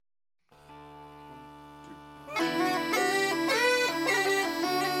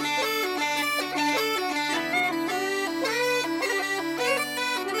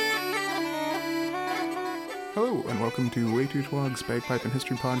welcome to Way Too Twog's Bagpipe and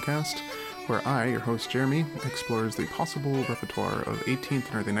History Podcast, where I, your host Jeremy, explores the possible repertoire of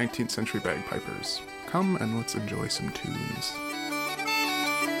 18th and early 19th century bagpipers. Come and let's enjoy some tunes.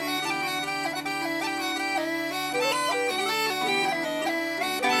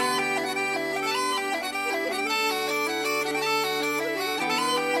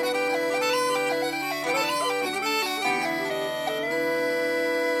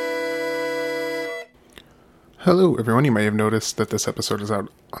 Hello everyone, you may have noticed that this episode is out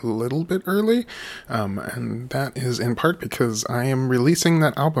a little bit early, and that is in part because I am releasing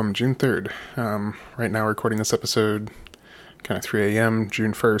that album June 3rd. Right now recording this episode kind of 3 a.m.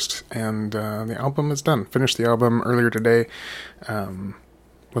 June 1st, and the album is done. Finished the album earlier today.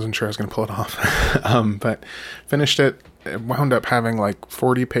 Wasn't sure I was going to pull it off, but finished it. It wound up having like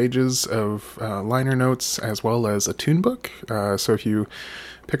 40 pages of liner notes as well as a tune book. So if you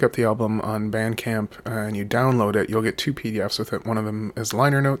pick up the album on Bandcamp and you download it, you'll get two PDFs with it. One of them is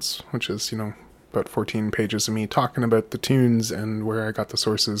liner notes, which is, about 14 pages of me talking about the tunes and where I got the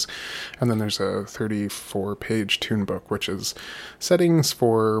sources. And then there's a 34-page tune book, which is settings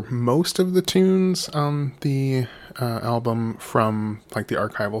for most of the tunes on the album from like the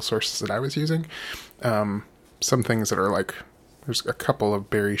archival sources that I was using. Some things that are like, there's a couple of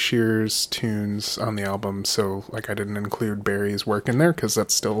Barry Shears tunes on the album, so like I didn't include Barry's work in there because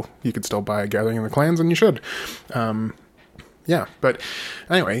that's still, you could still buy Gathering of the Clans, and you should. Yeah, but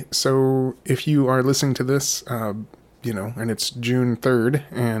anyway, so if you are listening to this, and it's June 3rd,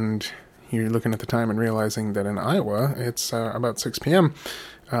 and you're looking at the time and realizing that in Iowa it's about 6 p.m.,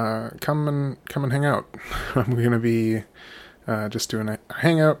 come and hang out. I'm going to be just doing a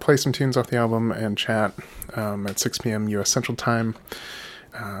hangout, play some tunes off the album, and chat at 6 p.m. U.S. Central Time.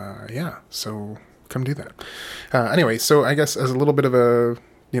 So come do that. Anyway, so I guess as a little bit of a,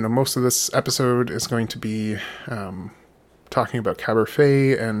 most of this episode is going to be talking about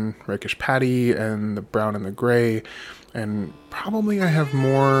Caberfay and Rakish Paddy and the Brown and the Grey, and probably I have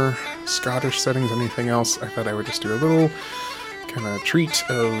more Scottish settings than anything else. I thought I would just do a little kind of treat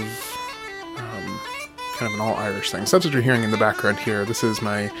of kind of an all-Irish thing. So that's what you're hearing in the background here. This is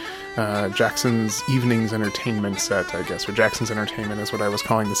my Jackson's Evenings Entertainment set, I guess, or Jackson's Entertainment is what I was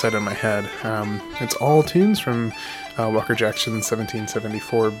calling the set in my head. It's all tunes from Walker Jackson's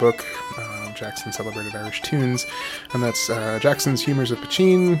 1774 book, Jackson Celebrated Irish Tunes, and that's Jackson's Humours of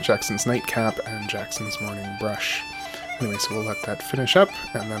Pachine, Jackson's Nightcap, and Jackson's Morning Brush. Anyway, so we'll let that finish up,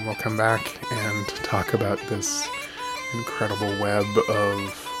 and then we'll come back and talk about this incredible web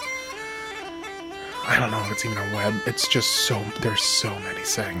of, I don't know if it's even a web, it's just there's so many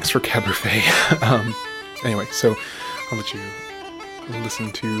settings for Caberfay. Anyway, so I'll let you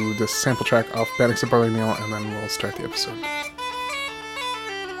listen to this sample track off Bannock's Barley Meal, and then we'll start the episode.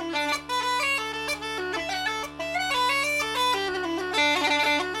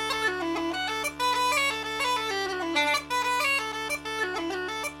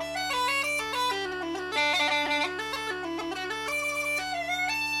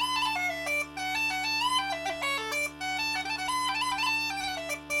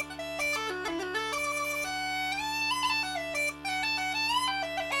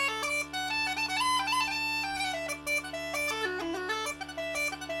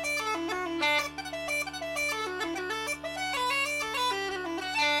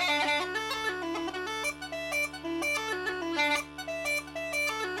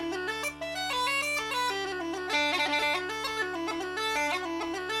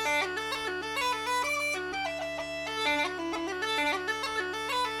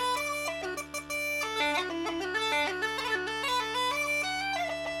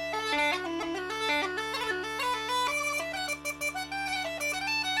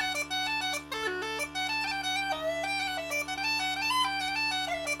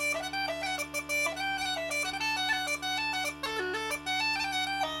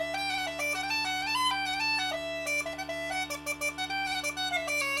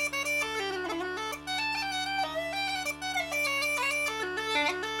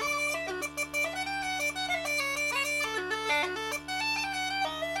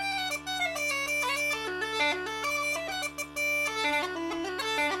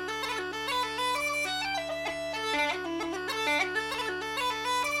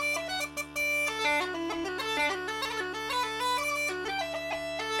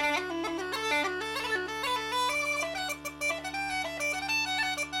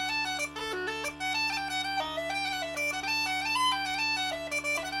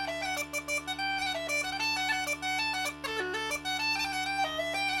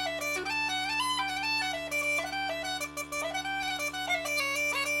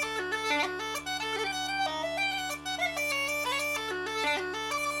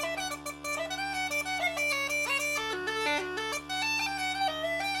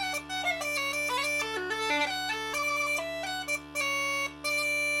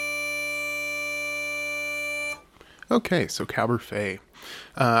 Okay, so Cabernet.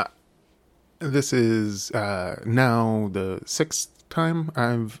 This is now the sixth time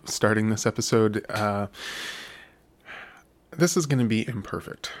I'm starting this episode. This is going to be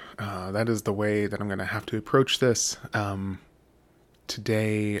imperfect. That is the way that I'm going to have to approach this.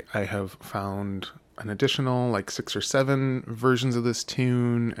 Today I have found an additional 6 or 7 versions of this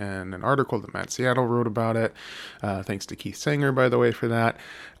tune and an article that Matt Seattle wrote about it. Thanks to Keith Sanger, by the way, for that.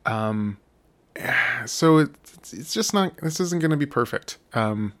 So it's just not, this isn't going to be perfect.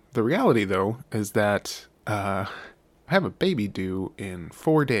 The reality, though, is that I have a baby due in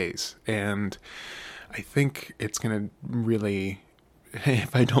 4 days, and I think it's going to really,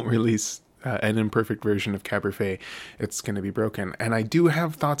 if I don't release an imperfect version of Cabernet, it's going to be broken. And I do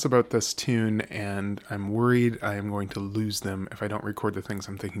have thoughts about this tune, and I'm worried I am going to lose them if I don't record the things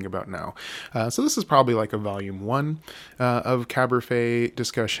I'm thinking about now. So this is probably like a volume 1 of Cabernet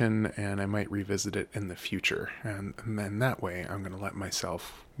discussion, and I might revisit it in the future. And then that way I'm going to let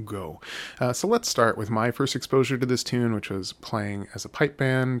myself go. So let's start with my first exposure to this tune, which was playing as a pipe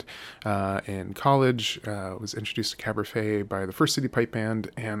band in college. Was introduced to Cabernet by the First City Pipe Band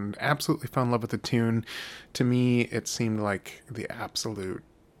and absolutely fell in love with the tune. To me, it seemed like the absolute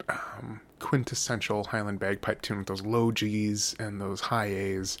quintessential Highland bagpipe tune with those low G's and those high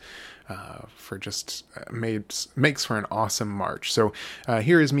A's for just makes for an awesome march. So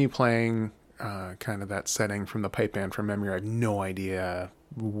here is me playing kind of that setting from the pipe band from memory. I have no idea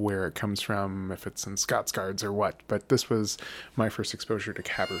where it comes from, if it's in Scots Guards or what, but this was my first exposure to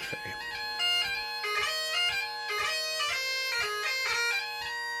Cabernet.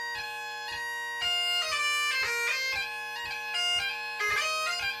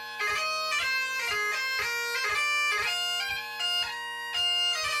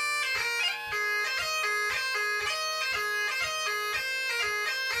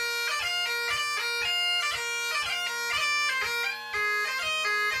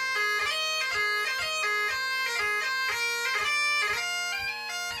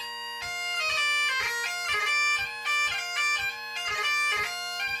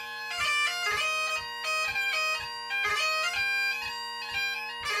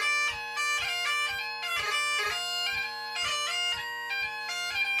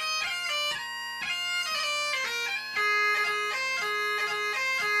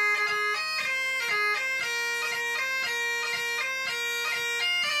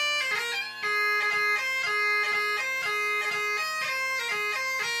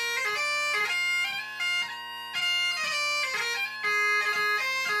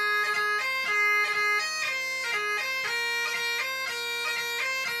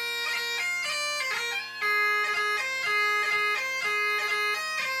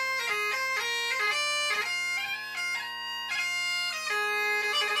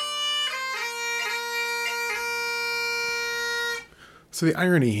 So the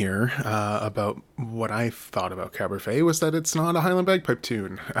irony here about what I thought about Cabernet was that it's not a Highland bagpipe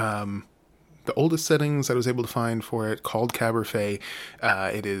tune. The oldest settings I was able to find for it, called Cabernet,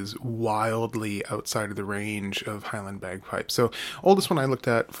 it is wildly outside of the range of Highland bagpipe. So oldest one I looked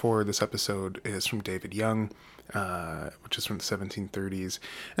at for this episode is from David Young, which is from the 1730s.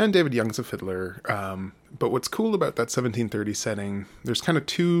 And David Young's a fiddler. But what's cool about that 1730 setting, there's kind of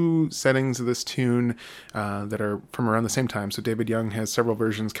 2 settings of this tune that are from around the same time. So David Young has several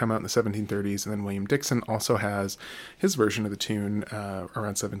versions come out in the 1730s, and then William Dixon also has his version of the tune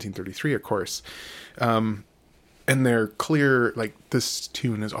around 1733, of course. And they're clear, this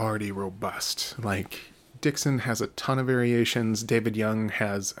tune is already robust. Dixon has a ton of variations. David Young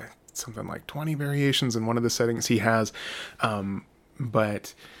has something like 20 variations in one of the settings he has.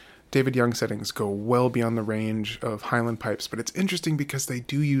 But David Young settings go well beyond the range of Highland pipes, but it's interesting because they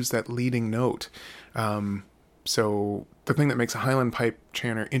do use that leading note. So the thing that makes a Highland pipe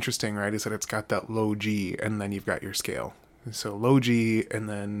chanter interesting, right, is that it's got that low G, and then you've got your scale. So low G and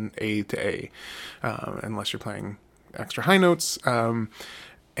then A to A, unless you're playing extra high notes.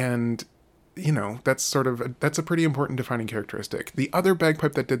 And that's a pretty important defining characteristic. The other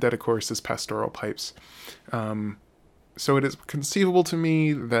bagpipe that did that, of course, is pastoral pipes. So it is conceivable to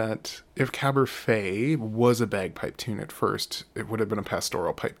me that if Cabernet was a bagpipe tune at first, it would have been a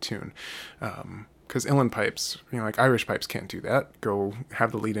pastoral pipe tune. Because inland pipes, Irish pipes can't do that. Go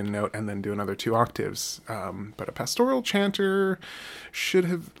have the lead-in note and then do another 2 octaves. But a pastoral chanter should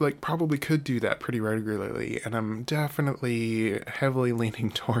have, probably could do that pretty regularly. And I'm definitely heavily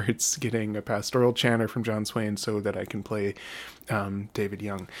leaning towards getting a pastoral chanter from John Swain so that I can play David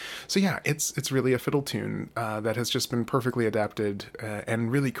Young. So yeah, it's really a fiddle tune that has just been perfectly adapted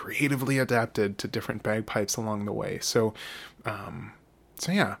and really creatively adapted to different bagpipes along the way. So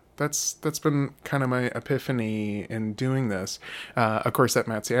yeah, that's been kind of my epiphany in doing this. Of course, that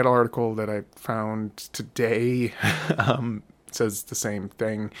Matt Seattle article that I found today says the same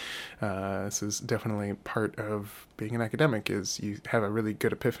thing. This is definitely part of being an academic, is you have a really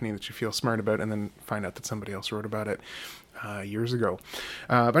good epiphany that you feel smart about and then find out that somebody else wrote about it years ago.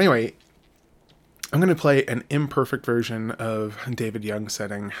 But anyway, I'm going to play an imperfect version of David Young's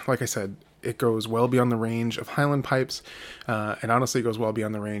setting. Like I said, it goes well beyond the range of Highland pipes, and honestly goes well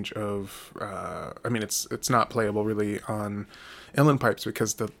beyond the range of, it's not playable really on Uilleann pipes,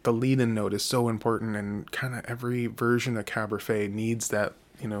 because the lead-in note is so important, and kind of every version of Cabernet needs that,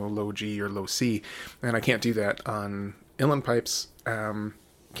 low G or low C, and I can't do that on Uilleann pipes.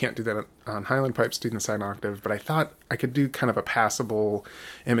 Can't do that on Highland pipes, do the side octave, but I thought I could do kind of a passable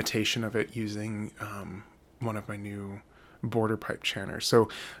imitation of it using one of my new border pipe chanters. So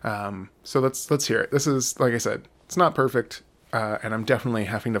let's hear it. This is, like I said, it's not perfect, and I'm definitely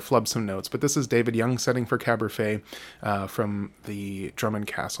having to flub some notes, but this is David Young's setting for Cabernet from the Drummond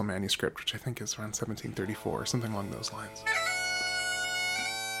Castle manuscript, which I think is around 1734 or something along those lines.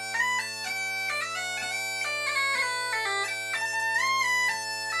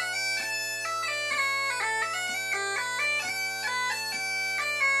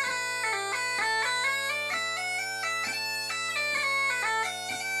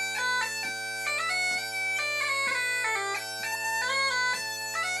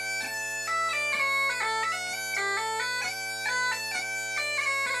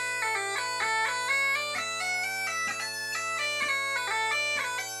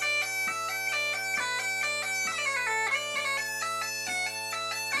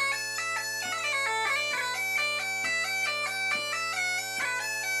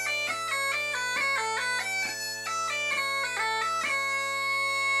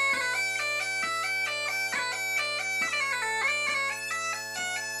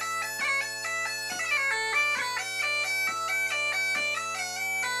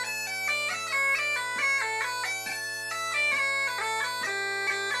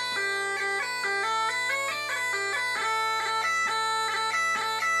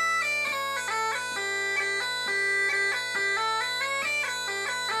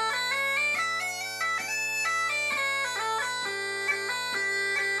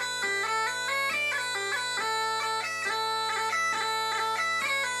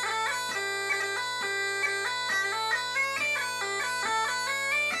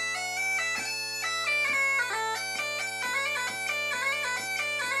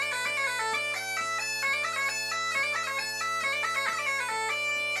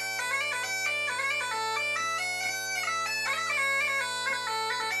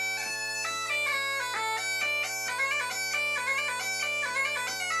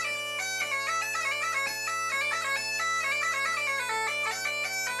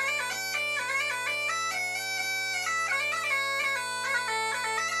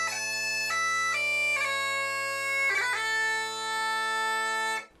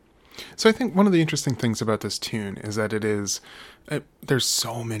 So I think one of the interesting things about this tune is that there's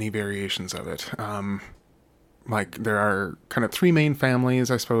so many variations of it. Like there are kind of three main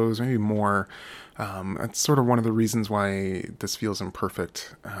families, I suppose, maybe more. That's sort of one of the reasons why this feels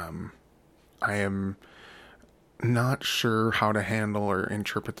imperfect. I am not sure how to handle or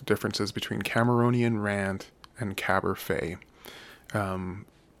interpret the differences between Cameronian rant and Cabernet.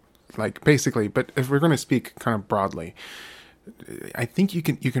 Basically, but if we're going to speak kind of broadly, I think you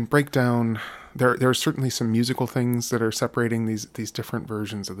can break down. There are certainly some musical things that are separating these different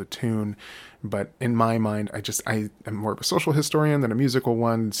versions of the tune, but in my mind, I am more of a social historian than a musical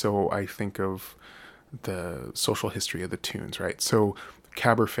one, so I think of the social history of the tunes, right? So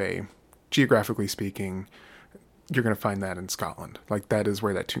Cabernet, geographically speaking, you're going to find that in Scotland. Like that is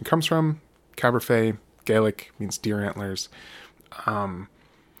where that tune comes from. Cabernet, Gaelic, means deer antlers.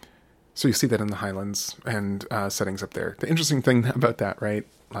 So you see that in the Highlands and settings up there. The interesting thing about that, right?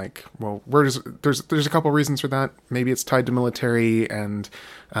 Like, well, there's a couple reasons for that. Maybe it's tied to military and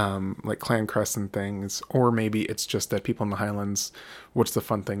like clan crests and things, or maybe it's just that people in the Highlands, what's the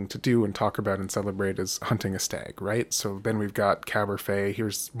fun thing to do and talk about and celebrate is hunting a stag, right? So then we've got Cabernet.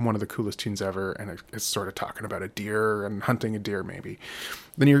 Here's one of the coolest tunes ever, and it's sort of talking about a deer and hunting a deer, maybe.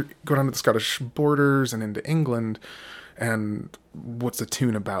 Then you go down to the Scottish borders and into England. And what's the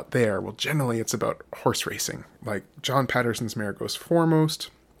tune about there? Well, generally it's about horse racing. Like John Patterson's Mare Goes Foremost,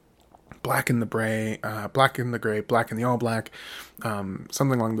 Black in the Grey, Black in the All Black,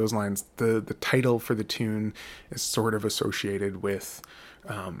 something along those lines. The title for the tune is sort of associated with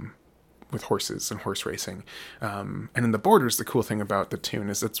horses and horse racing. And in the borders, the cool thing about the tune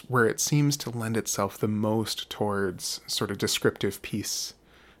is it's where it seems to lend itself the most towards sort of descriptive piece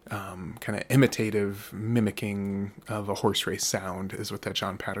kind of imitative mimicking of a horse race sound is with that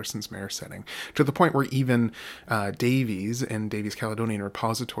John Patterson's Mare setting, to the point where even Davies in Davies Caledonian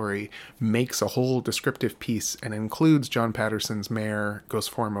Repository makes a whole descriptive piece and includes John Patterson's Mare Goes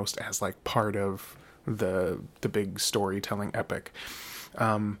Foremost as like part of the big storytelling epic.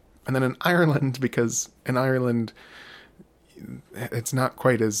 And then in Ireland, because in Ireland it's not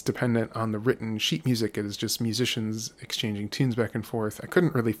quite as dependent on the written sheet music. It is just musicians exchanging tunes back and forth. I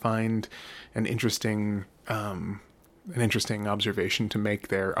couldn't really find an interesting observation to make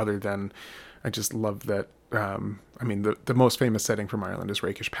there, other than I just love that. The most famous setting from Ireland is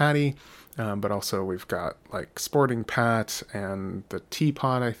Rakish Paddy, but also we've got like Sporting Pat and the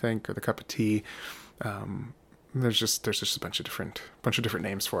Teapot, I think, or the Cup of Tea. There's just a bunch of different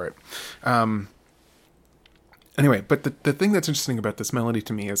names for it. Anyway, but the thing that's interesting about this melody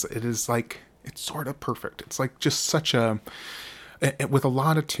to me is it's sort of perfect. It's like just such with a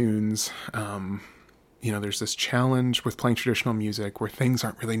lot of tunes, there's this challenge with playing traditional music where things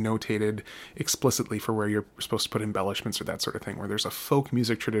aren't really notated explicitly for where you're supposed to put embellishments or that sort of thing. Where there's a folk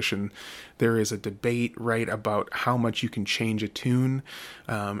music tradition, there is a debate, right, about how much you can change a tune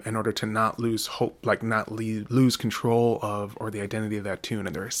in order to not lose hope, like not lose control of or the identity of that tune.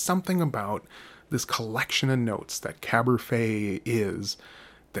 And there is something about this collection of notes that Caberfeid is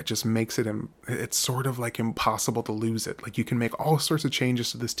that just makes it's sort of like impossible to lose it. Like you can make all sorts of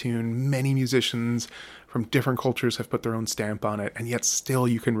changes to this tune. Many musicians from different cultures have put their own stamp on it, and yet still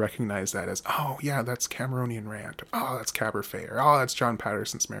you can recognize that as, oh yeah, that's Cameronian Rant. Oh, that's Caberfeid. Or oh, that's John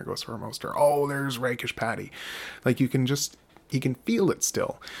Patterson's Mare Goes Foremost. Or oh, there's Rakish Paddy. Like you can feel it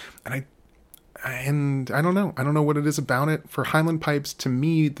still. And I don't know what it is about it. For Highland pipes, to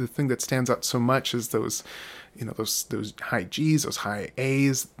me, the thing that stands out so much is those high G's, those high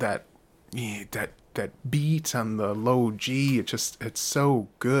A's, that beat on the low G. It's so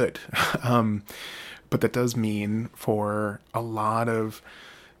good. But that does mean for a lot of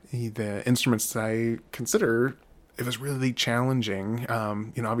the instruments that I consider, it was really challenging.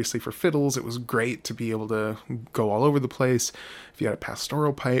 Obviously for fiddles, it was great to be able to go all over the place if you had a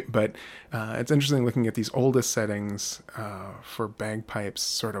pastoral pipe, but it's interesting looking at these oldest settings for bagpipes,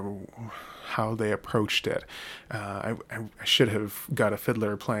 sort of how they approached it. I should have got a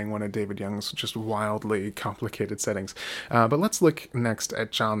fiddler playing one of David Young's just wildly complicated settings. But let's look next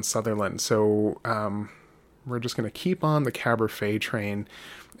at John Sutherland. So we're just going to keep on the Caberfeid train.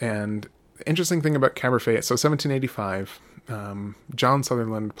 And the interesting thing about Caberfeid, so 1785, John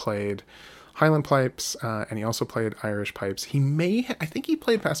Sutherland played Highland pipes, and he also played Irish pipes. I think he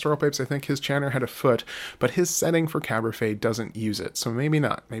played pastoral pipes. I think his chanter had a foot, but his setting for Caberfeid doesn't use it. So maybe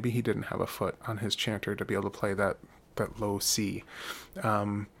not. Maybe he didn't have a foot on his chanter to be able to play that low C.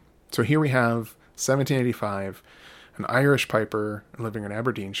 So here we have 1785, an Irish piper living in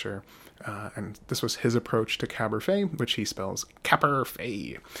Aberdeenshire, and this was his approach to Caberfeid, which he spells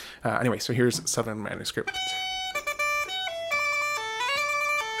Caberfeid. Anyway, so here's Sutherland manuscript.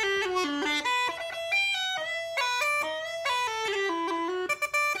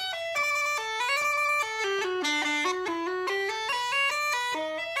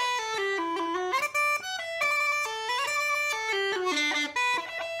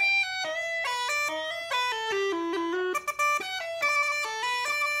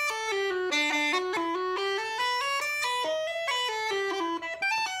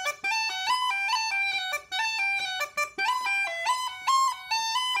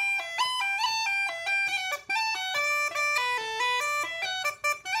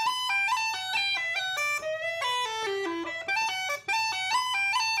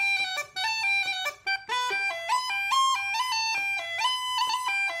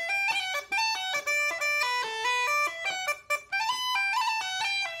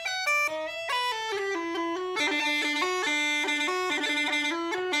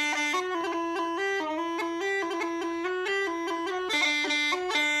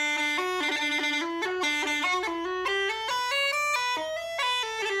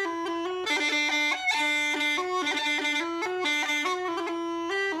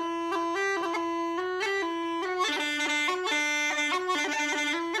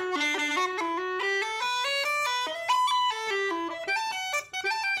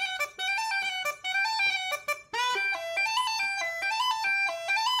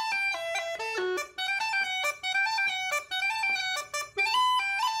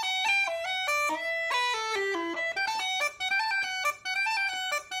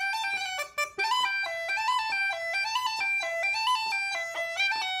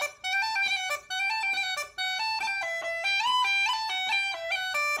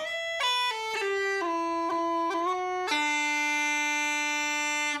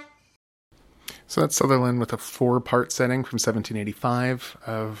 So that's Sutherland with a 4-part setting from 1785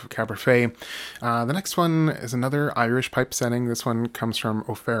 of Caberfay. The next one is another Irish pipe setting. This one comes from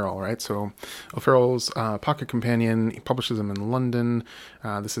O'Farrell, right? So O'Farrell's Pocket Companion, he publishes them in London.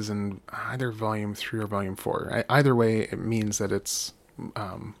 This is in either volume 3 or volume 4. Either way, it means that it's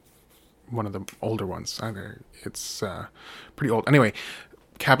one of the older ones. Either it's pretty old. Anyway,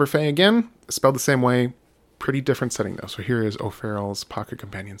 Caberfay again, spelled the same way. Pretty different setting though. So here is O'Farrell's Pocket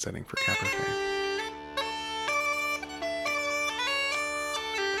Companion setting for Caberfay.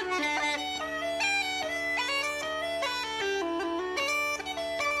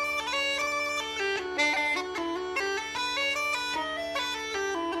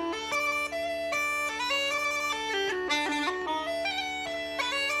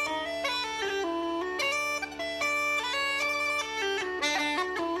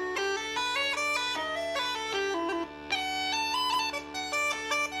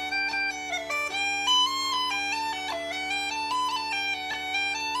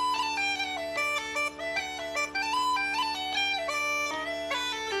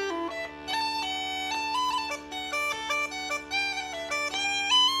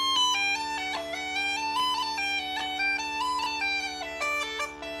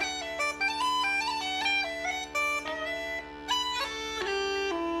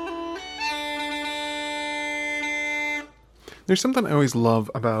 There's something I always love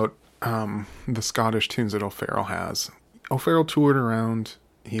about the Scottish tunes that O'Farrell has. O'Farrell toured around.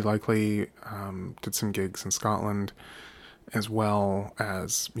 He likely did some gigs in Scotland, as well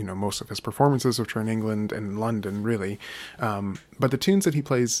as, most of his performances, which are in England and London, really. But the tunes that he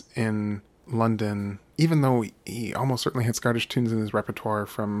plays in London, even though he almost certainly had Scottish tunes in his repertoire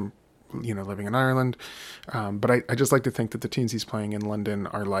from, living in Ireland, but I just like to think that the tunes he's playing in London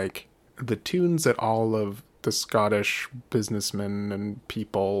are like the tunes that all of the Scottish businessmen and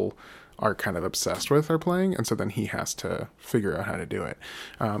people are kind of obsessed with are playing, and so then he has to figure out how to do it.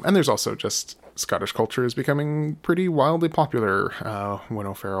 And there's also just Scottish culture is becoming pretty wildly popular when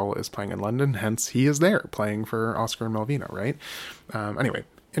O'Farrell is playing in London, hence he is there playing for Oscar and Malvina, right? Anyway,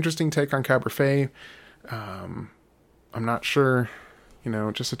 interesting take on Caberfay. I'm not sure,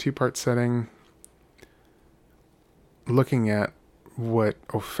 just a 2-part setting. Looking at what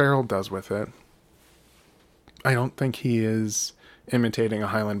O'Farrell does with it, I don't think he is imitating a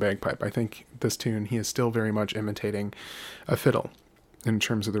Highland bagpipe. I think this tune, he is still very much imitating a fiddle in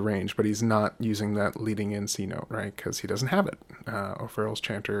terms of the range, but he's not using that leading in C note, right? Because he doesn't have it. O'Farrell's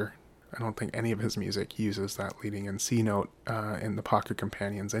chanter, I don't think any of his music uses that leading in C note in the Pocket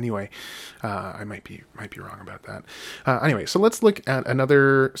Companions anyway. I might be wrong about that. Anyway, so let's look at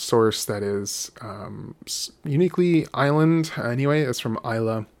another source that is uniquely island. Anyway, it's from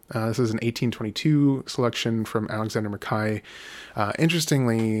Islay. This is an 1822 selection from Alexander Mackay.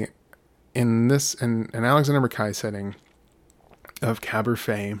 Interestingly, in an Alexander Mackay setting of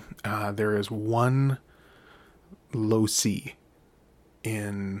Caberfay, there is one low C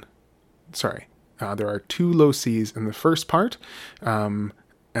there are 2 low Cs in the first part, and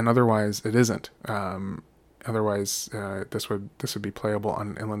otherwise it isn't. Otherwise, this would be playable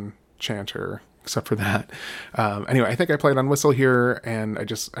on Inland Chanter, except for that. Anyway, I think I played on whistle here, and I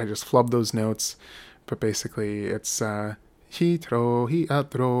just flubbed those notes, but basically it's he tro, he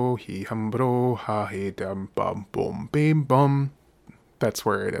atro, he humbro, ha he dum bum boom beam bum. That's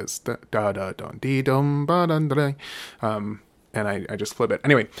where it is. Da da dum dee dum ba dum da. And I just flip it.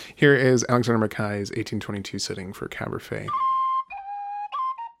 Anyway, here is Alexander Mackay's 1822 setting for Caberfay.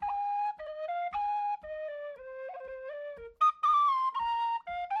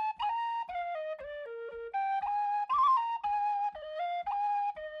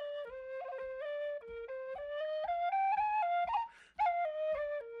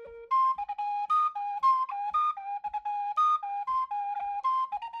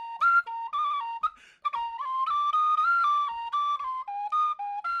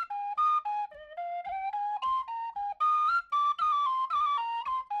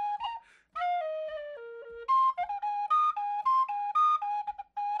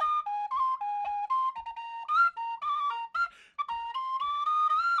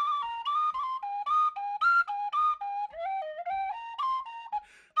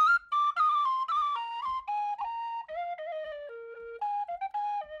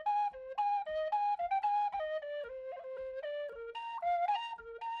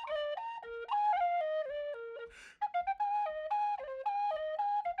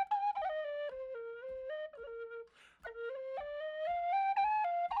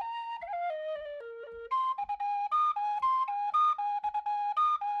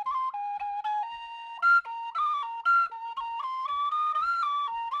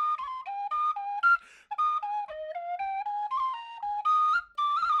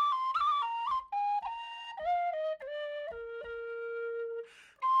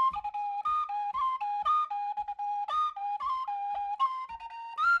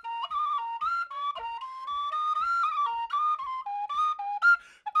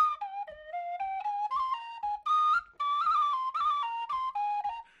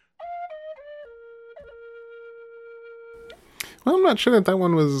 Well, I'm not sure that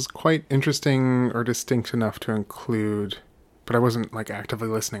one was quite interesting or distinct enough to include, but I wasn't like actively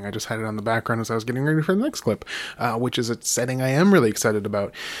listening. I just had it on the background as I was getting ready for the next clip, which is a setting I am really excited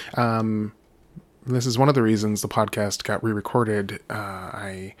about. This is one of the reasons the podcast got re-recorded.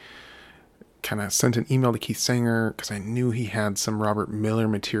 I kind of sent an email to Keith Sanger because I knew he had some Robert Miller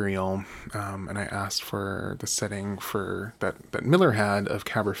material, and I asked for the setting for that Miller had of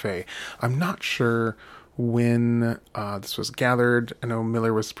Caberfay. I'm not sure when this was gathered. I know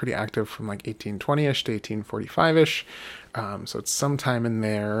Miller was pretty active from like 1820-ish to 1845-ish, so it's sometime in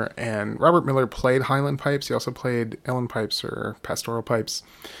there. And Robert Miller played Highland pipes. He also played Ellen pipes or pastoral pipes.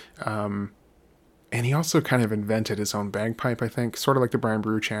 And he also kind of invented his own bagpipe, I think, sort of like the Brian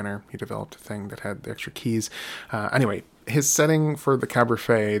Bruchaner. He developed a thing that had the extra keys. Anyway, his setting for the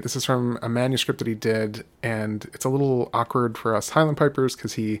Caberfay, this is from a manuscript that he did, and it's a little awkward for us Highland pipers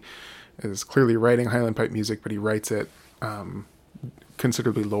because he is clearly writing Highland pipe music, but he writes it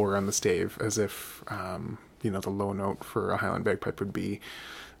considerably lower on the stave, as if, the low note for a Highland bagpipe would be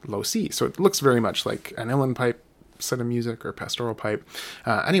low C. So it looks very much like an Ellen pipe set of music or pastoral pipe.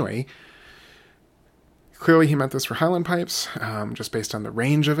 Anyway, clearly he meant this for Highland pipes, just based on the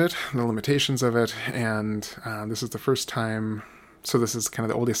range of it, the limitations of it, and this is the first time, so this is kind of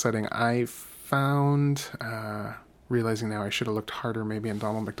the oldest setting I found, realizing now I should have looked harder maybe in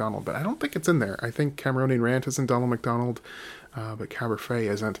Donald MacDonald, but I don't think it's in there. I think Cameronian Rant is in Donald MacDonald, but Caberfay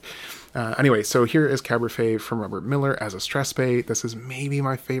isn't. Anyway, so here is Caberfay from Robert Miller as a Stressbay. This is maybe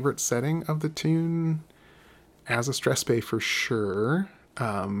my favorite setting of the tune as a Stressbay for sure,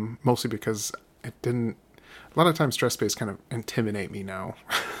 mostly because it didn't. A lot of times stress bass kind of intimidate me now.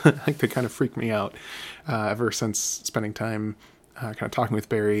 Like they kind of freak me out ever since spending time kind of talking with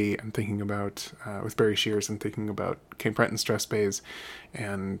Barry and thinking about, with Barry Shears and thinking about King Brenton stress bass.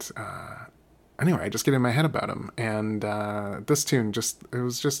 And anyway, I just get in my head about him. And this tune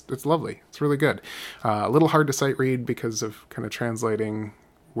it's lovely. It's really good. A little hard to sight read because of kind of translating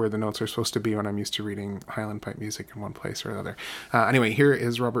where the notes are supposed to be when I'm used to reading Highland pipe music in one place or another. Anyway, here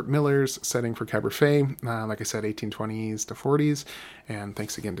is Robert Miller's setting for Caberfay. Like I said, 1820s to 40s. And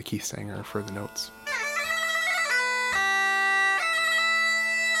thanks again to Keith Sanger for the notes.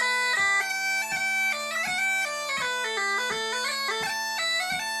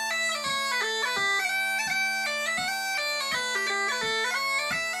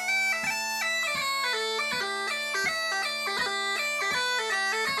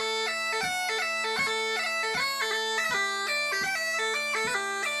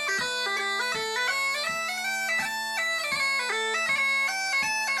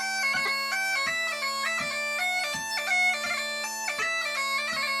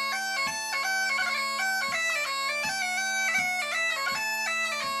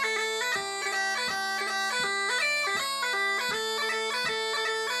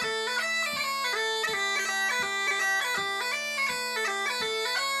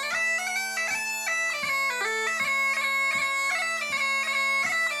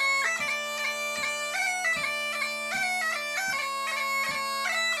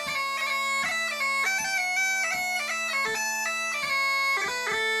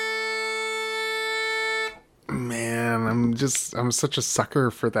 I'm such a sucker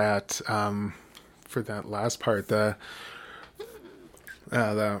for that last part, the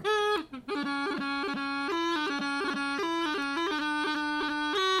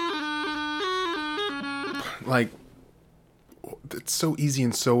like, it's so easy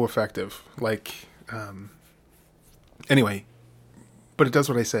and so effective. Like, anyway, but it does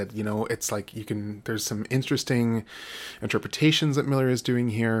what I said, it's like there's some interesting interpretations that Miller is doing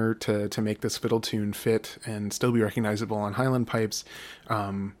here to make this fiddle tune fit and still be recognizable on Highland pipes.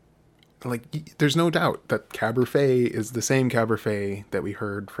 There's no doubt that Caberfay is the same Caberfay that we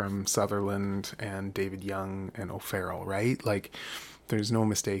heard from Sutherland and David Young and O'Farrell, right? Like, there's no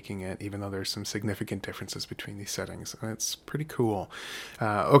mistaking it, even though there's some significant differences between these settings. And it's pretty cool.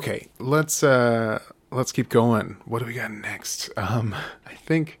 Okay, let's keep going. What do we got next? I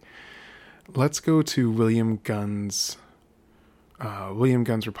think let's go to William Gunn's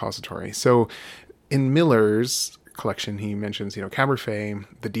repository. So in Miller's collection, he mentions, Caberfay,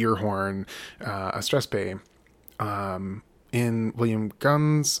 the Deerhorn, a Stressbay. In William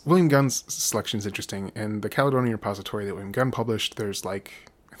Gunn's selection is interesting. In the Caledonian repository that William Gunn published, there's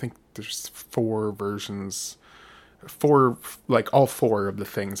there's 4 versions. All 4 of the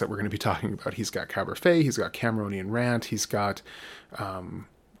things that we're going to be talking about. He's got Caberfay, he's got Cameronian Rant, he's got, I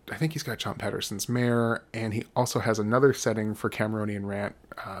think he's got John Patterson's Mare, and he also has another setting for Cameronian Rant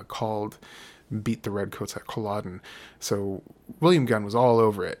called beat the Redcoats at Culloden. So William Gunn was all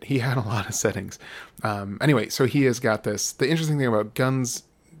over it. He had a lot of settings. Anyway, so he has got this. The interesting thing about Gunn's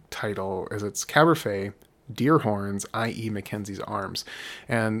title is it's Caberfey, Deer Horns, i.e. Mackenzie's Arms.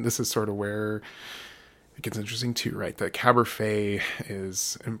 And this is sort of where it gets interesting too, right? That Caberfey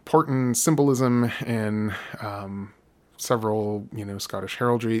is important symbolism in several, Scottish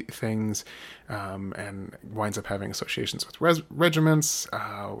heraldry things, and winds up having associations with regiments,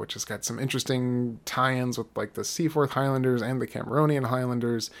 which has got some interesting tie-ins with like the Seaforth Highlanders and the Cameronian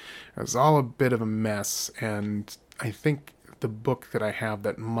Highlanders. It was all a bit of a mess, and I think the book that I have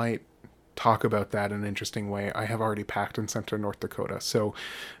that might talk about that in an interesting way, I have already packed and sent to North Dakota. So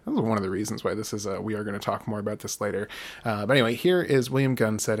that was one of the reasons why this is we are going to talk more about this later. But anyway, here is William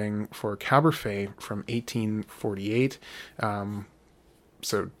Gunn setting for Caberfey from 1848.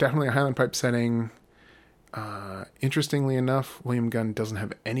 So definitely a Highland pipe setting. Interestingly enough, William Gunn doesn't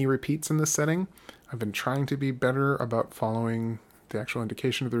have any repeats in this setting. I've been trying to be better about following the actual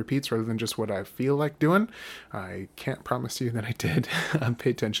indication of the repeats rather than just what I feel like doing. I can't promise you that I did pay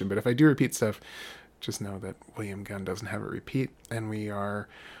attention, but if I do repeat stuff, just know that William Gunn doesn't have a repeat, and we are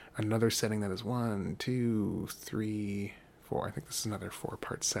another setting that is 1, 2, 3, 4. I think this is another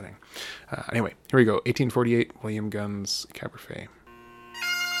 4-part setting. Anyway, here we go. 1848, William Gunn's Caberfey.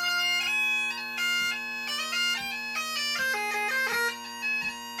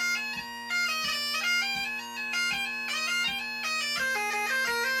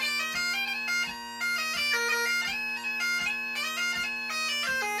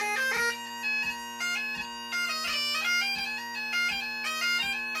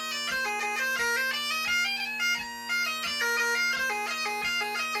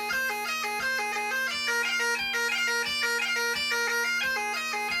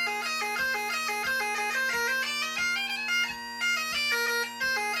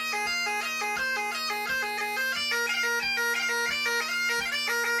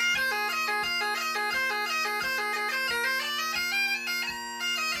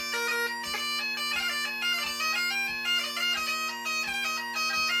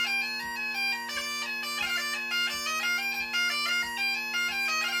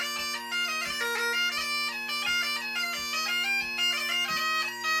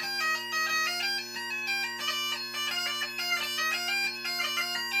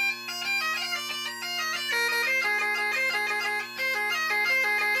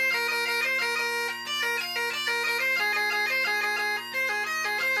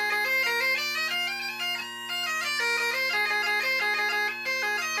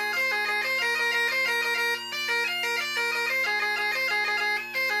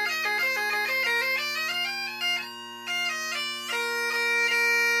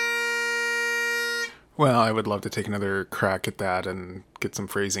 Well, I would love to take another crack at that and get some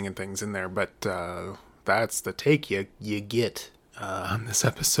phrasing and things in there, but that's the take you get on this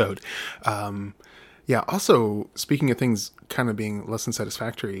episode. Yeah, also, speaking of things kind of being less than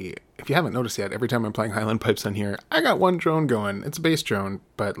satisfactory, if you haven't noticed yet, every time I'm playing Highland Pipes on here, I got one drone going. It's a bass drone,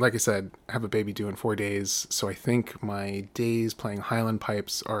 but like I said, I have a baby due in 4 days, so I think my days playing Highland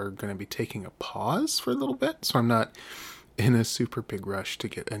Pipes are going to be taking a pause for a little bit, so I'm not in a super big rush to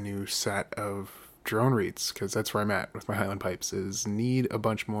get a new set of drone reeds, because that's where I'm at with my Highland Pipes, is need a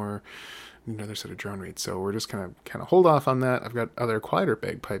bunch more, another set of drone reeds. So we're just kind of hold off on that. I've got other quieter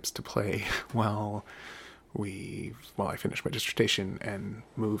bagpipes to play while I finish my dissertation and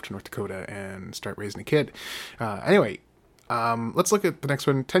move to North Dakota and start raising a kid. Anyway, let's look at the next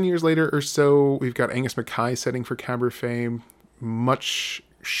one. 10 years later or so, we've got Angus Mackay setting for Caberfey, much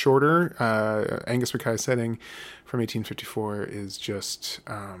shorter. Angus Mackay setting from 1854 is just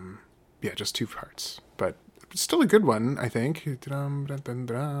 2 parts, but still a good one, I think. And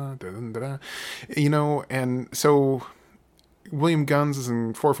so William Gunn's is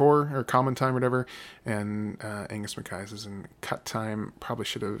in 4/4 or common time or whatever, and Angus Mackay's is in cut time. Probably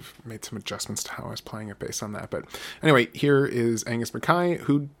should have made some adjustments to how I was playing it based on that. But anyway, here is Angus Mackay,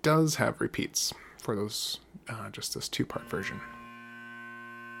 who does have repeats for those, just this 2-part version.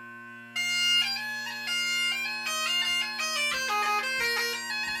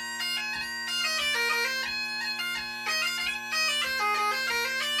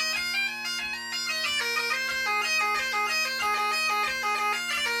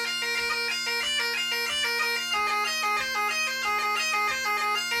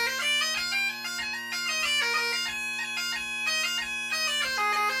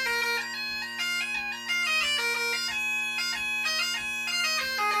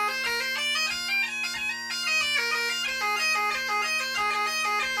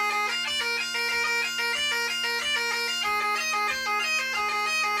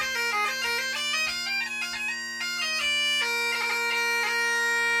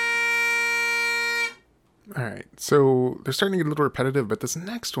 All right, so they're starting to get a little repetitive, but this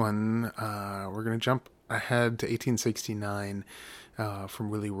next one, we're going to jump ahead to 1869 from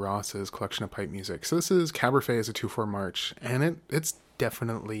Willie Ross's collection of pipe music. So this is Caberfet as a 2/4 march, and it's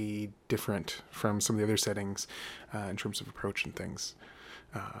definitely different from some of the other settings in terms of approach and things.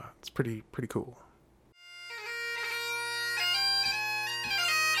 It's pretty cool.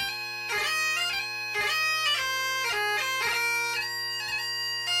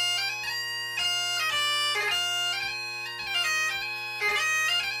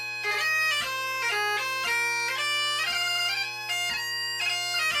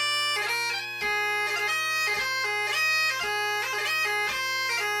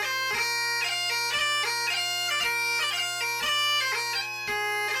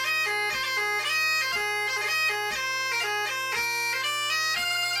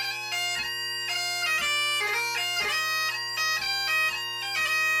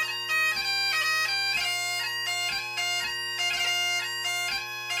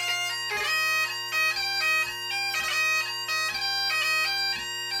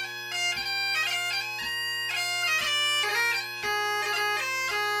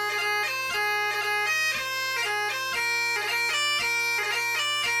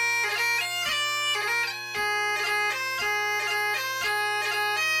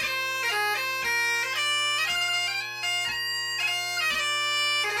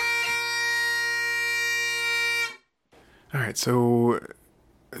 All right, so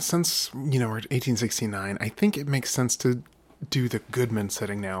since we're at 1869, I think it makes sense to do the Goodman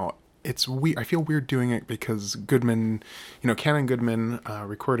setting now. It's weird. I feel weird doing it because Goodman, Canon Goodman,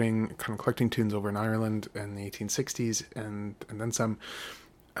 recording, kind of collecting tunes over in Ireland in the 1860s, and then some.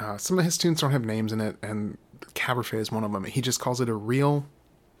 Some of his tunes don't have names in it, and Caberfet is one of them. He just calls it a reel.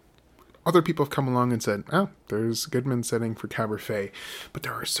 Other people have come along and said, oh, there's Goodman setting for Caberfet. But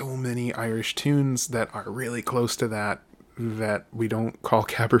there are so many Irish tunes that are really close to that we don't call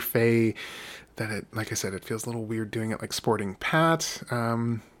Caberfet, that it, like I said, it feels a little weird doing it like Sporting Pat.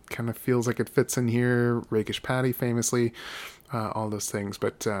 Kind of feels like it fits in here. Rakish Paddy, famously, all those things.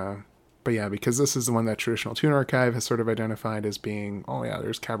 But yeah, because this is the one that Traditional Tune Archive has sort of identified as being, oh yeah,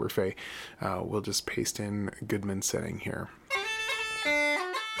 there's Caberfet. We'll just paste in Goodman setting here.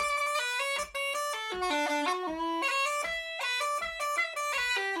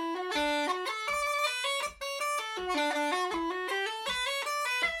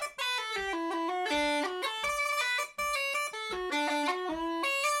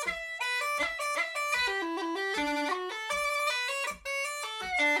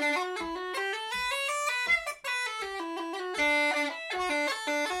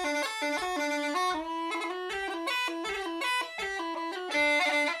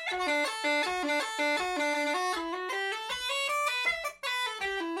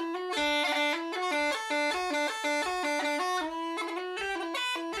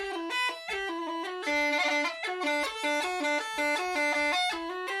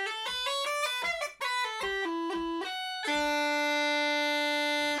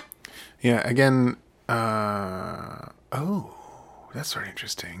 Yeah, again, that's sort of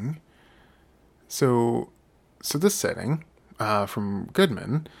interesting. So this setting, from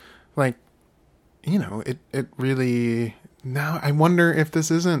Goodman, like, it really, now I wonder if this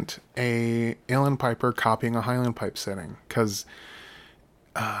isn't a Alan Piper copying a Highland pipe setting, because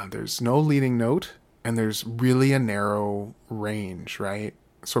there's no leading note, and there's really a narrow range, right?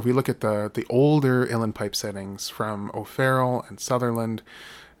 So if we look at the older Uilleann pipe settings from O'Farrell and Sutherland,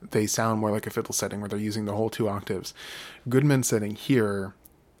 they sound more like a fiddle setting where they're using the whole 2 octaves. Goodman setting here,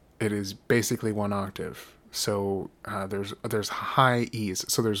 it is basically 1 octave. So there's high E's.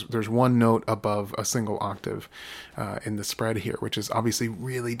 So there's 1 note above a single octave in the spread here, which is obviously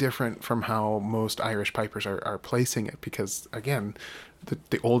really different from how most Irish pipers are placing it, because again,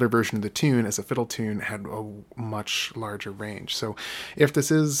 the older version of the tune as a fiddle tune had a much larger range. So if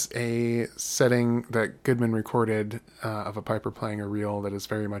this is a setting that Goodman recorded of a piper playing a reel that is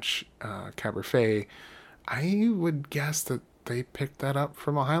very much Caberfet, I would guess that they picked that up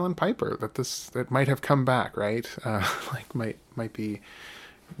from a Highland piper, that might have come back, right? Might be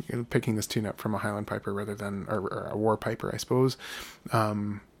picking this tune up from a Highland piper rather than or a war piper, I suppose.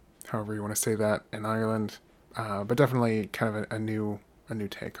 However you want to say that in Ireland, but definitely kind of a new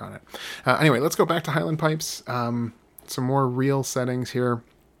take on it. Anyway, let's go back to Highland pipes. Some more reel settings here.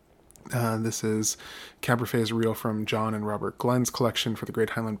 This is Caberfet's reel from John and Robert Glenn's collection for the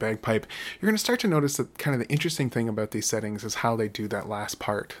Great Highland Bagpipe. You're going to start to notice that kind of the interesting thing about these settings is how they do that last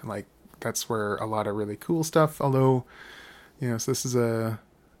part. Like, that's where a lot of really cool stuff, although, so this is a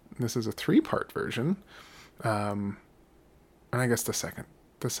 3-part version. And I guess the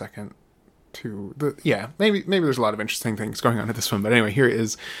second to the maybe there's a lot of interesting things going on in this one, but anyway, here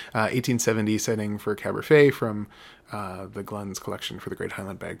is 1870 setting for Caberfeid from the Glenn's collection for the Great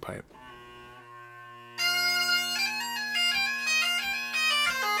Highland Bagpipe.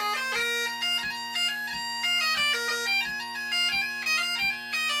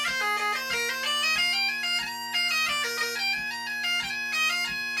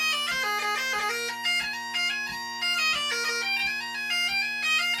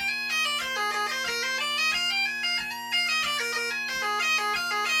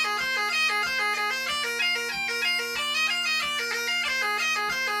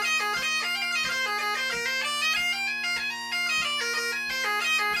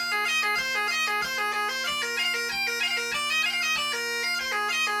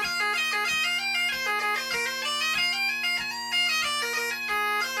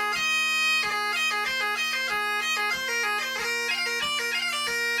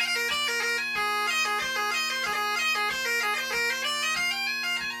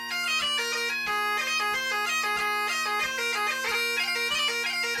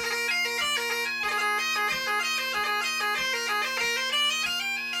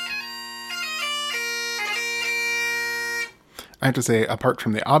 I have to say, apart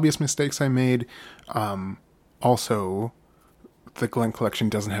from the obvious mistakes I made, also the Glenn collection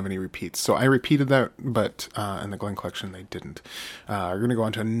doesn't have any repeats. So I repeated that, but in the Glenn collection they didn't. We're going to go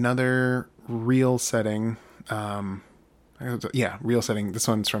on to another real setting. Real setting. This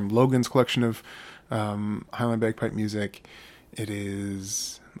one's from Logan's collection of Highland Bagpipe music.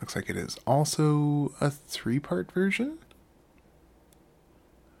 Looks like it is also a 3-part version.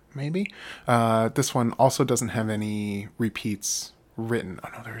 Maybe. This one also doesn't have any repeats written. Oh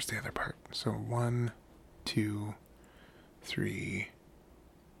no, there's the other part. So 1, 2, 3.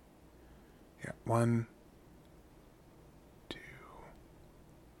 Yeah, 1, 2,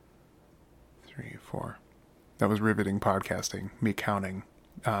 3, 4. That was riveting podcasting, me counting.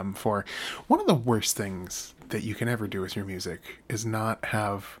 For one of the worst things that you can ever do with your music is not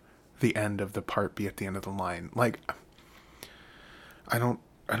have the end of the part be at the end of the line. Like, I don't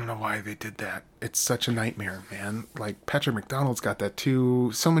know why they did that. It's such a nightmare, man. Like, Patrick McDonald's got that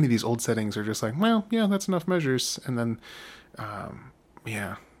too. So many of these old settings are just like, well, yeah, that's enough measures. And then, I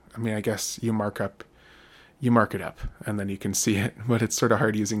guess you mark it up and then you can see it, but it's sort of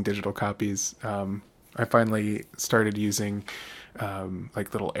hard using digital copies. I finally started using,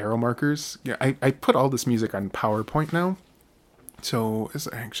 little arrow markers. Yeah, I put all this music on PowerPoint now. So it's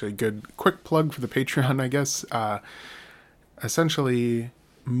actually a good quick plug for the Patreon, I guess. Essentially,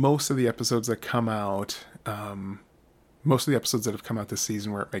 most of the episodes that come out, most of the episodes that have come out this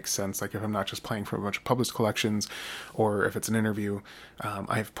season where it makes sense, like if I'm not just playing from a bunch of published collections or if it's an interview,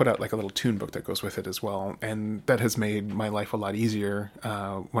 I've put out like a little tune book that goes with it as well. And that has made my life a lot easier.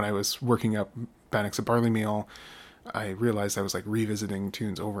 When I was working up Bannock's A Barley Meal, I realized I was like revisiting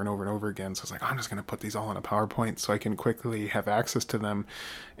tunes over and over and over again. So I was like, I'm just going to put these all in a PowerPoint so I can quickly have access to them.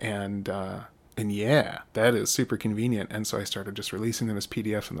 And yeah, that is super convenient. And so I started just releasing them as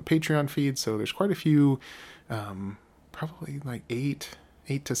PDFs on the Patreon feed. So there's quite a few, probably like 8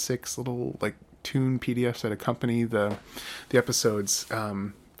 to 6 little like tune PDFs that accompany the episodes.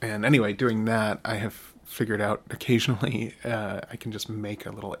 And anyway, doing that, I have figured out occasionally I can just make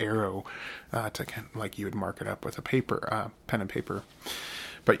a little arrow to kind of, like you would mark it up with a pen and paper.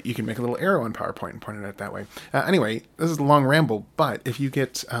 But you can make a little arrow in PowerPoint and point it out that way. Anyway, this is a long ramble, but if you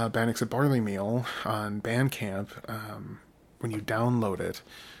get Bannock's A Barley Meal on Bandcamp, when you download it,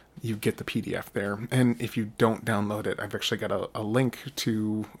 you get the PDF there. And if you don't download it, I've actually got a link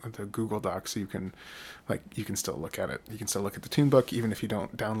to the Google Doc, so you can still look at it. You can still look at the tune book, even if you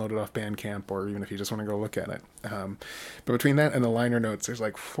don't download it off Bandcamp, or even if you just want to go look at it. But between that and the liner notes, there's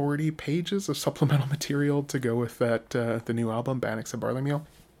like 40 pages of supplemental material to go with that the new album, Bannock's A Barley Meal.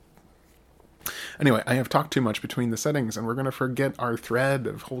 Anyway, I have talked too much between the settings, and we're going to forget our thread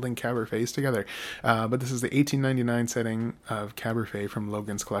of holding Caberfeys together. But this is the 1899 setting of Caberfeid from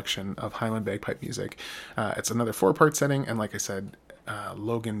Logan's collection of Highland Bagpipe music. It's another 4-part setting, and like I said,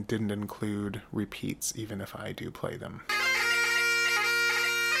 Logan didn't include repeats, even if I do play them.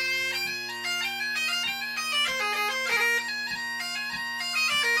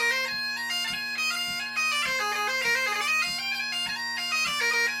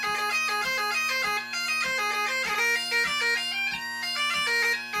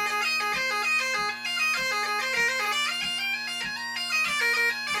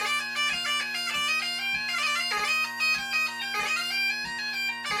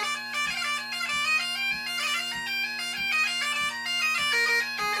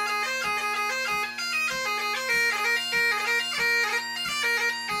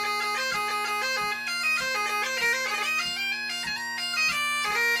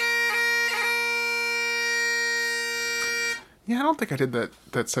 I don't think I did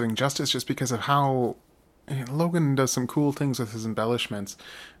that setting justice just because of how Logan does some cool things with his embellishments.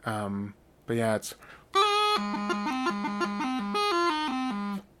 But yeah, it's.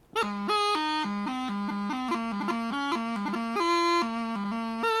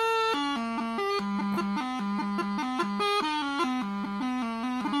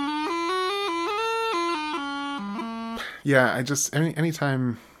 Yeah, I just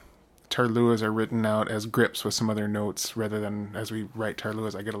anytime Tarluas are written out as grips with some other notes rather than as we write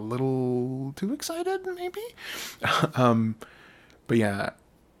Tarluas, I get a little too excited, maybe. um, but yeah,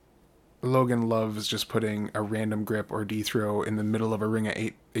 Logan loves just putting a random grip or D throw in the middle of a ring of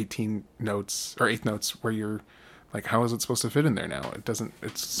 18 notes or 8 notes where you're like, how is it supposed to fit in there now? It doesn't.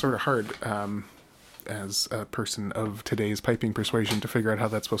 It's sort of hard. As a person of today's piping persuasion to figure out how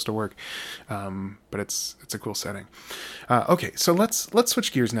that's supposed to work. But it's a cool setting. Okay, so let's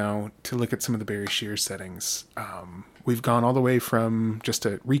switch gears now to look at some of the Barry Shears settings. We've gone all the way from, just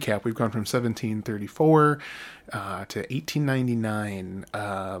to recap, we've gone from 1734 to 1899,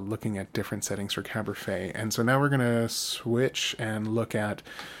 looking at different settings for Caberfay. And so now we're going to switch and look at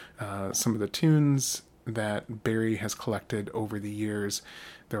some of the tunes that Barry has collected over the years.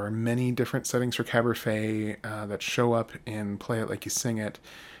 There are many different settings for Caberfay that show up in Play It Like You Sing It.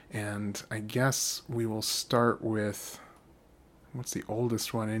 And I guess we will start with, what's the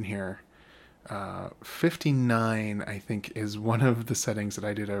oldest one in here? 59, I think, is one of the settings that I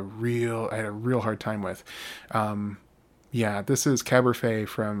had a real hard time with. Yeah, this is Caberfay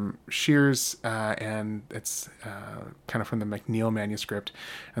from Shears, and it's kind of from the McNeill manuscript.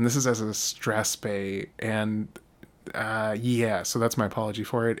 And this is as a strathspey, and yeah, so that's my apology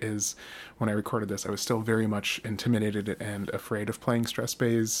for it, is when I recorded this, I was still very much intimidated and afraid of playing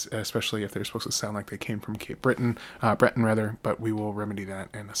strathspeys, especially if they're supposed to sound like they came from Cape Breton, but we will remedy that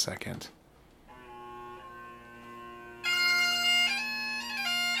in a second.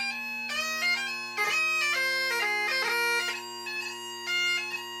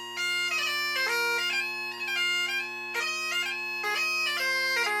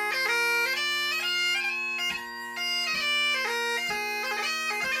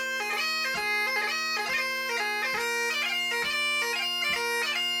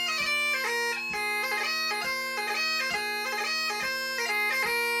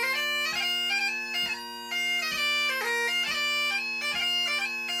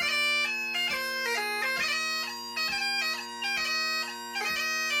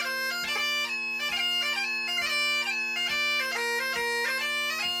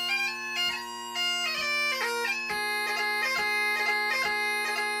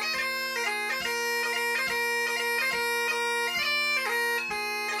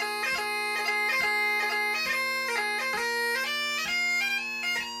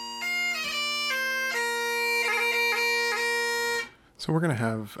 So we're going to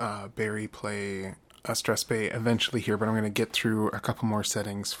have Barry play a strathspey eventually here, but I'm going to get through a couple more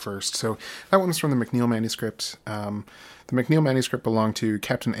settings first. So that one's from the McNeill manuscript. The McNeill manuscript belonged to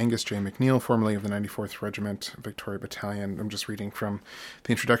Captain Angus J. McNeill, formerly of the 94th Regiment Victoria Battalion. I'm just reading from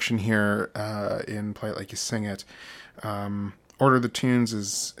the introduction here in Play It Like You Sing It. Order of the tunes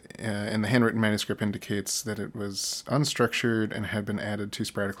is in the handwritten manuscript indicates that it was unstructured and had been added to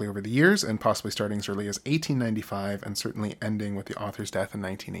sporadically over the years, and possibly starting as early as 1895 and certainly ending with the author's death in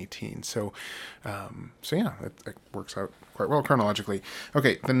 1918. So yeah, it works out quite well chronologically.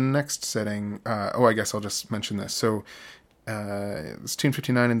 Okay, the next setting. I guess I'll just mention this. So. It's tune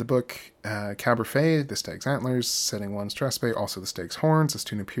 59 in the book, Caberfay, the Stag's Antlers, setting 1 strathspey, also the Stag's Horns. This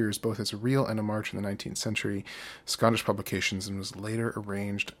tune appears both as a reel and a march in the 19th century Scottish publications and was later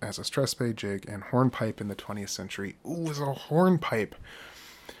arranged as a strathspey, jig, and hornpipe in the 20th century. Ooh, it's a hornpipe!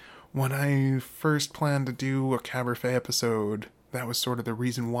 When I first planned to do a Caberfay episode, that was sort of the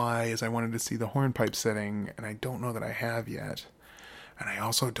reason why, is I wanted to see the hornpipe setting, and I don't know that I have yet. And I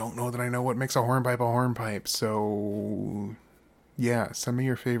also don't know that I know what makes a hornpipe, so yeah, send me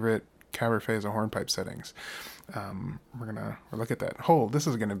your favorite Caberfay as a hornpipe settings. We'll look at that. This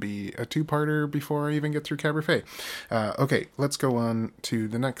is gonna be a 2-parter before I even get through Caberfay. Okay, let's go on to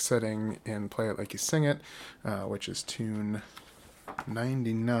the next setting in Play It Like You Sing It, which is tune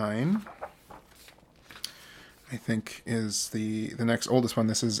 99. I think is the next oldest one.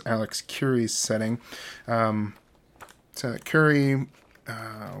 This is Alex Curie's setting. So Curie,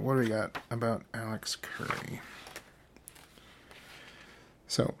 what do we got about Alex Curie?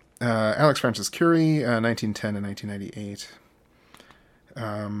 So, Alex Francis Curie, 1910 to 1998.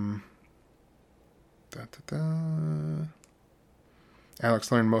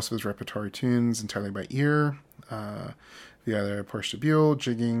 Alex learned most of his repertory tunes entirely by ear, via either porche de bugle,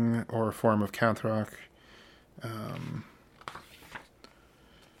 jigging, or a form of cathrock.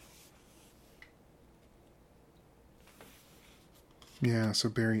 Yeah, so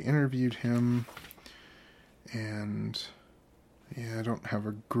Barry interviewed him, and yeah, I don't have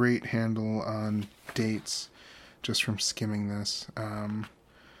a great handle on dates just from skimming this.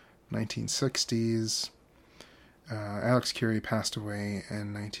 1960s. Alex Curie passed away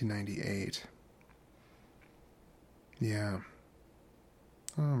in 1998. Yeah.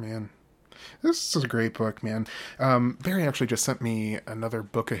 Oh, man. This is a great book, man. Barry actually just sent me another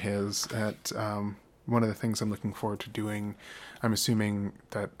book of his that one of the things I'm looking forward to doing. I'm assuming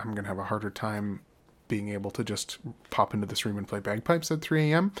that I'm going to have a harder time being able to just pop into this room and play bagpipes at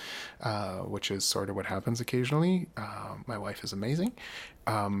 3 a.m., which is sort of what happens occasionally. My wife is amazing.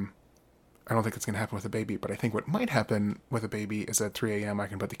 I don't think it's going to happen with a baby, but I think what might happen with a baby is at 3 a.m. I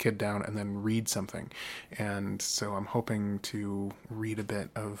can put the kid down and then read something. And so I'm hoping to read a bit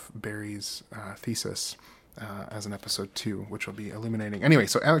of Barry's thesis as an episode 2, which will be illuminating. Anyway,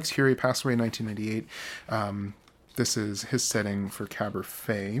 so Alex Curie passed away in 1998. This is his setting for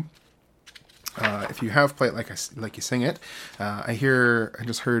Caberfay. If you have Play It Like You Sing It, I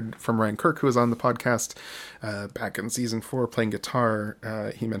just heard from Ryan Kirk, who was on the podcast back in season 4 playing guitar.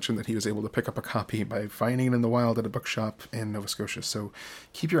 He mentioned that he was able to pick up a copy by finding it in the wild at a bookshop in Nova Scotia. So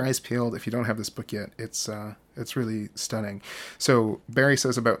keep your eyes peeled if you don't have this book yet. It's really stunning. So Barry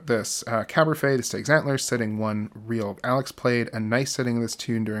says about this, Caberfay, the Stakes Antlers, setting 1, real. Alex played a nice setting of this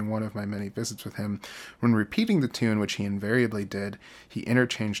tune during one of my many visits with him. When repeating the tune, which he invariably did, he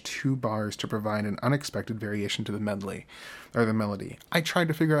interchanged 2 bars to provide an unexpected variation to the medley, or the melody. I tried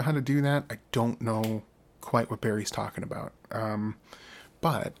to figure out how to do that. I don't know quite what Barry's talking about.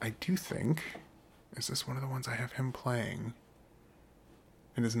 But I do think, is this one of the ones I have him playing?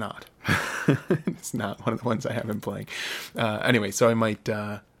 It is not. It's not one of the ones I have him playing. Anyway, so I might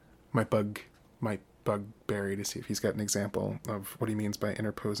bug Barry to see if he's got an example of what he means by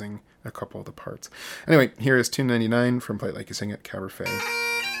interposing a couple of the parts. Anyway, here is tune 99 from Play It Like You Sing It, Caberfay.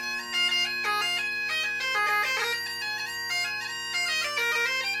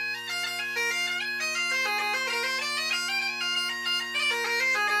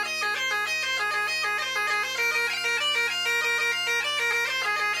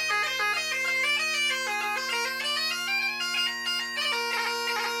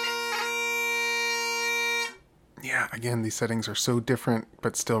 Yeah, again, these settings are so different,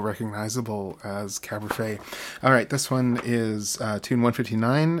 but still recognizable as Caberfay. All right, this one is tune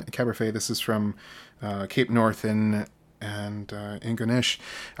 159, Caberfay. This is from Cape North in Ingonish.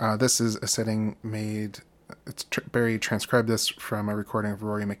 This is a setting made... Barry transcribed this from a recording of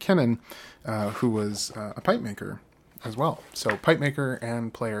Rory McKinnon, who was a pipe maker as well. So pipe maker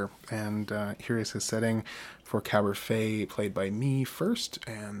and player. And here is his setting for Caberfay, played by me first,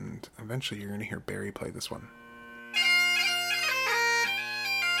 and eventually you're going to hear Barry play this one.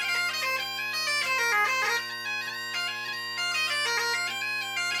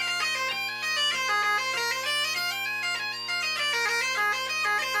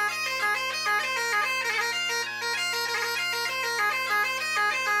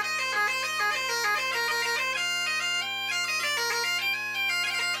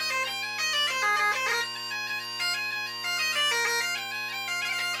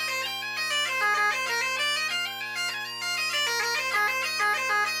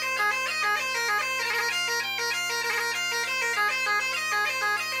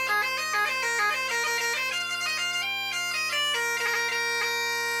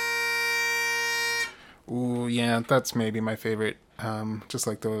 Ooh, yeah, that's maybe my favorite. Just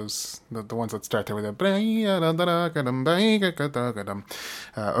like those, the ones that start there with a...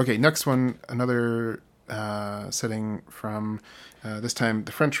 Okay, next one, another setting from, this time,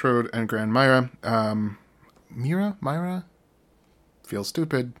 the French Road and Grand Myra. Myra? Feels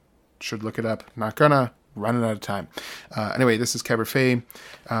stupid. Should look it up. Not gonna. Running out of time. Anyway, this is Caberfay.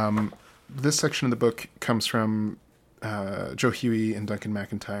 This section of the book comes from Joe Huey and Duncan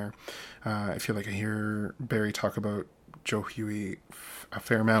McIntyre. I feel like I hear Barry talk about Joe Huey a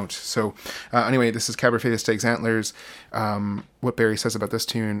fair amount. So anyway, this is Caberfay, the Stakes Antlers. What Barry says about this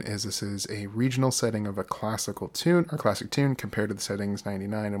tune is this is a regional setting of a classical tune, or classic tune, compared to the settings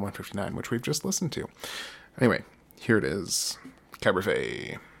 99 and 159, which we've just listened to. Anyway, here it is.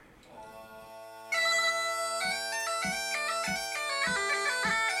 Caberfay.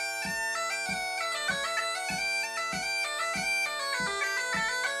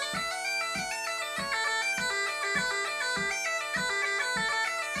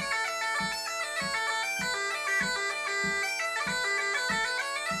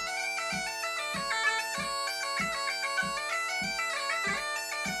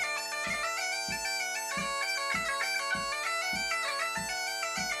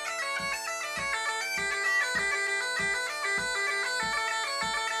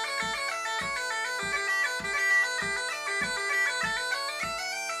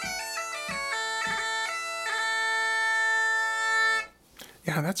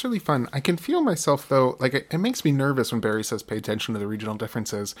 Yeah, that's really fun. I can feel myself though, like it makes me nervous when Barry says pay attention to the regional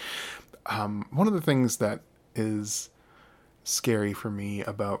differences. One of the things that is scary for me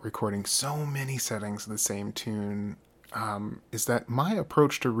about recording so many settings of the same tune is that my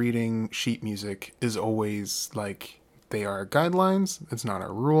approach to reading sheet music is always like they are guidelines, it's not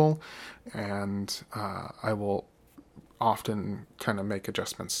a rule, and I will often kind of make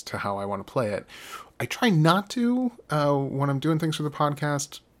adjustments to how I want to play it. I try not to when I'm doing things for the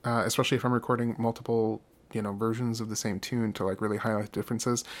podcast, especially if I'm recording multiple versions of the same tune to like really highlight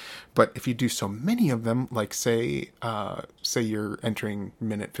differences. But if you do so many of them, like say you're entering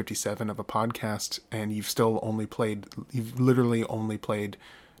minute 57 of a podcast and you've literally only played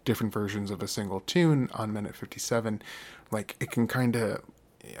different versions of a single tune on minute 57, like it can kind of,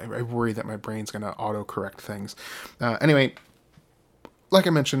 I worry that my brain's going to auto-correct things. Anyway, like I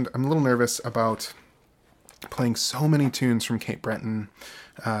mentioned, I'm a little nervous about playing so many tunes from Cape Breton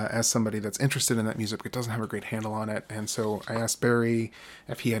as somebody that's interested in that music but doesn't have a great handle on it. And so I asked Barry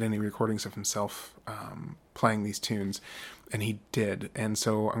if he had any recordings of himself playing these tunes, and he did. And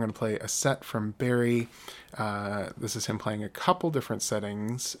so I'm going to play a set from Barry. This is him playing a couple different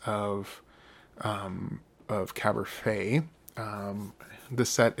settings of Cabernet. This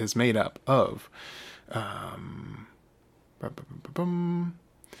set is made up of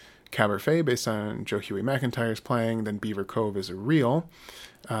Cabernet, based on Joe Huey McIntyre's playing, then Beaver Cove is a reel,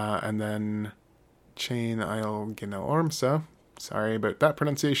 and then Chain Isle Ginel Ormsa, sorry about that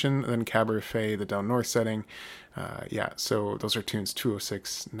pronunciation, then Cabernet, the down north setting. So those are tunes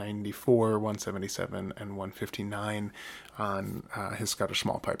 206, 94, 177, and 159 on his Scottish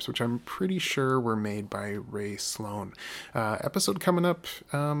small pipes, which I'm pretty sure were made by Ray Sloan. Episode coming up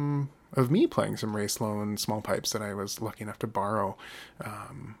of me playing some Ray Sloan small pipes that I was lucky enough to borrow.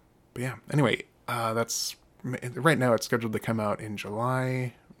 But yeah, anyway, that's right now it's scheduled to come out in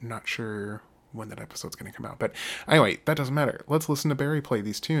July. Not sure when that episode's going to come out, but anyway, that doesn't matter. Let's listen to Barry play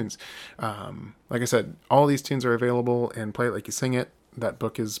these tunes. Like I said, all these tunes are available in Play It Like You Sing It. That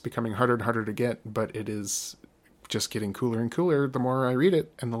book is becoming harder and harder to get, but it is just getting cooler and cooler the more I read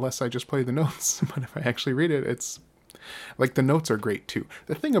it and the less I just play the notes. But if I actually read it, it's like the notes are great too.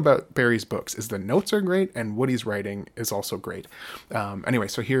 The thing about Barry's books is the notes are great and what he's writing is also great. Anyway,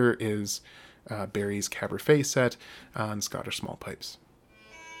 so here is Barry's Cabernet set on Scottish small pipes.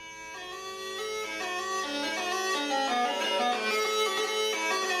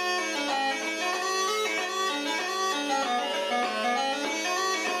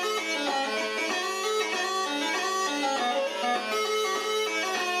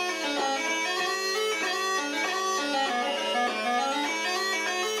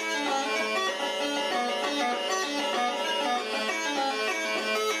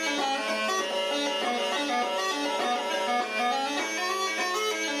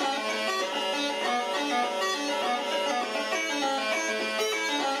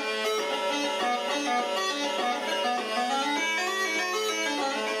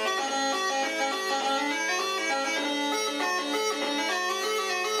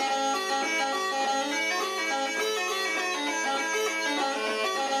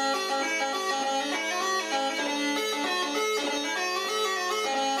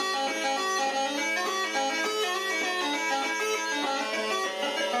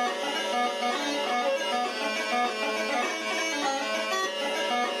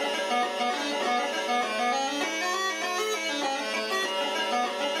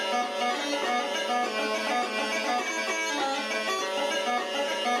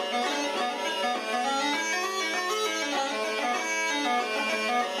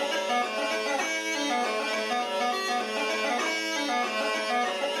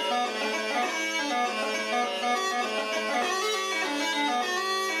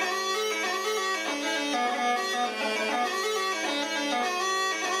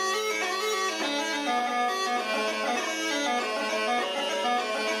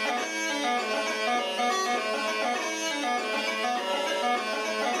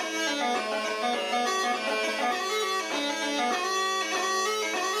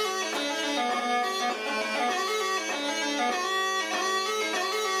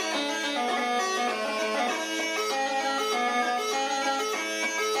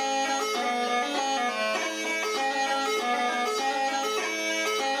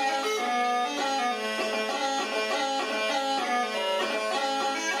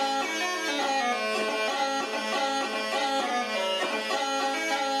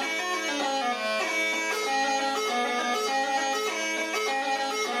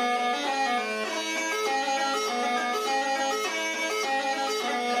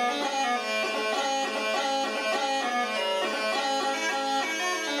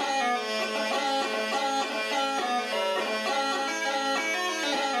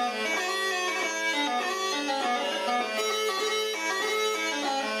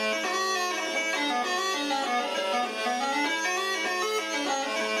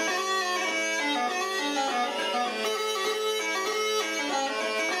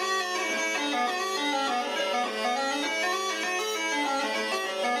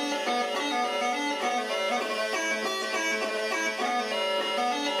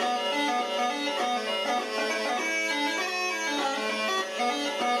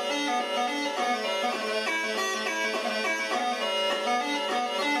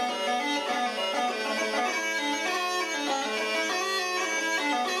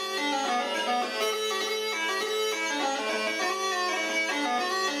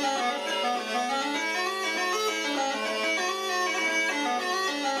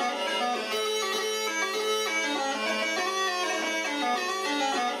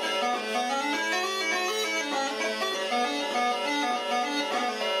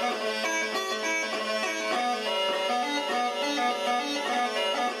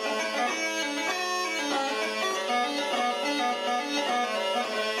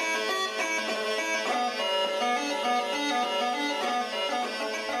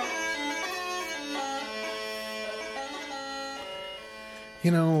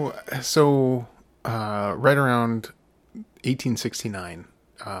 You know, so right around 1869,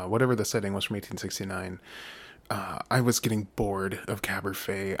 whatever the setting was from 1869, I was getting bored of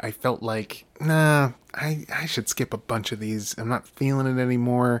Cabernet. I felt like, I should skip a bunch of these. I'm not feeling it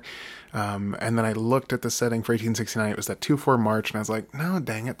anymore. And then I looked at the setting for 1869. It was that 2/4 March, and I was like, no,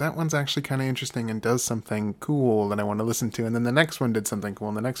 dang it, that one's actually kind of interesting and does something cool that I want to listen to. And then the next one did something cool,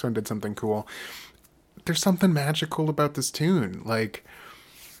 and the next one did something cool. There's something magical about this tune. Like,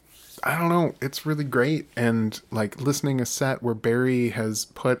 I don't know, it's really great. And like listening a set where Barry has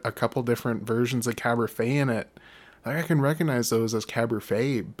put a couple different versions of Cabernet in it, like I can recognize those as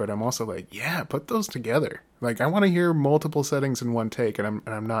Cabernet, but I'm also like, yeah, put those together. Like I want to hear multiple settings in one take, and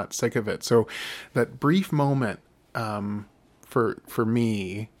I'm not sick of it. So that brief moment, for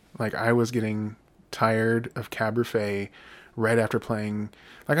me, like I was getting tired of Cabernet right after playing.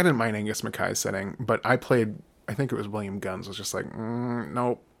 Like I didn't mind Angus Mackay's setting, but I played. I think it was William Gunn's. Was just like,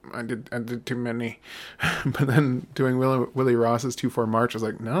 nope. I did too many. But then doing Willie Ross's 2/4 March, I was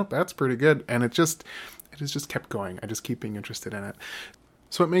like, no, that's pretty good. And it has just kept going. I just keep being interested in it.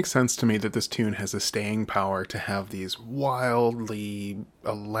 So it makes sense to me that this tune has a staying power to have these wildly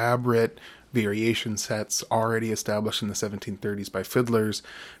elaborate variation sets already established in the 1730s by fiddlers,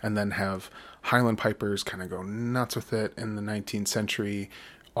 and then have Highland pipers kind of go nuts with it in the 19th century,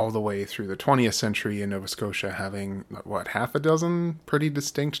 all the way through the 20th century in Nova Scotia, having, half a dozen pretty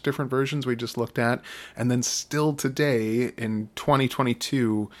distinct different versions we just looked at. And then still today in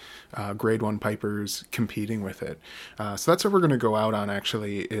 2022, grade one pipers competing with it. So that's what we're going to go out on,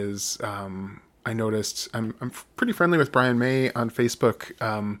 actually, is I noticed I'm pretty friendly with Brian May on Facebook.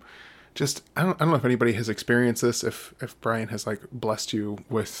 I don't know if anybody has experienced this, if Brian has like blessed you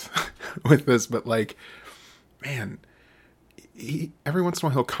with with this, but like, man, every once in a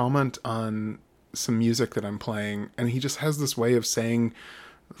while he'll comment on some music that I'm playing, and he just has this way of saying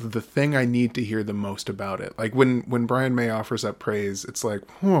the thing I need to hear the most about it. Like when Brian May offers up praise, it's like,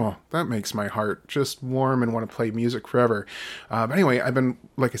 that makes my heart just warm and want to play music forever. But anyway, I've been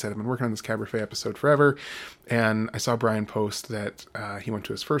working on this Cabernet episode forever, and I saw Brian post that he went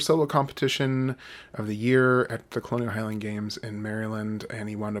to his first solo competition of the year at the Colonial Highland Games in Maryland, and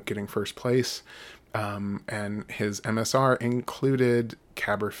he wound up getting first place. And his MSR included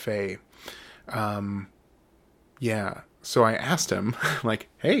Cabernet. Yeah. So I asked him, like,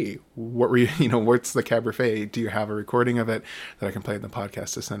 hey, what were you, what's the Cabernet? Do you have a recording of it that I can play in the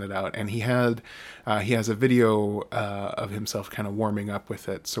podcast to send it out? And he has a video of himself kind of warming up with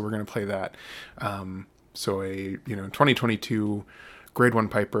it. So we're going to play that. So a 2022 grade one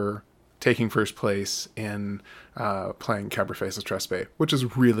piper taking first place in playing Cabernet Trespe, which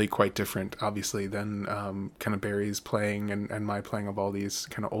is really quite different, obviously, than kind of Barry's playing and my playing of all these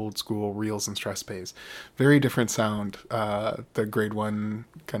kind of old school reels and Trespes. Very different sound, the grade one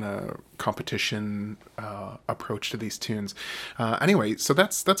kind of competition approach to these tunes. Anyway, so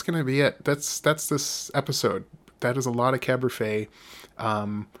that's going to be it. That's this episode. That is a lot of Cabernet.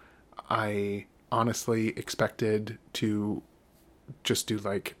 I honestly expected to just do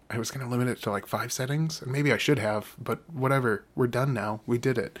I was going to limit it to 5 settings, and maybe I should have, but whatever, we're done now. We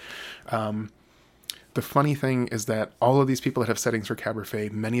did it. The funny thing is that all of these people that have settings for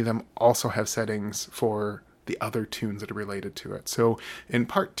Cabernet, many of them also have settings for the other tunes that are related to it. So in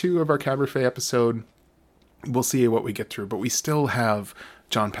part 2 of our Cabernet episode, we'll see what we get through, but we still have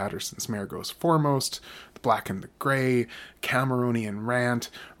John Patterson's Mare Goes Foremost, The Black and the Grey, Cameronian Rant,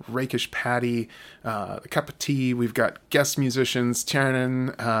 Rakish Paddy, The Cup of Tea. We've got guest musicians, Tiernan,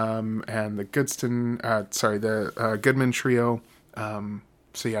 and the Goodman Trio.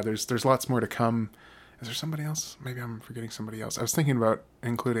 So yeah, there's lots more to come. Is there somebody else? Maybe I'm forgetting somebody else. I was thinking about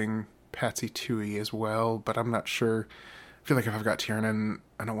including Patsy Toohey as well, but I'm not sure. I feel like if I've got Tiernan,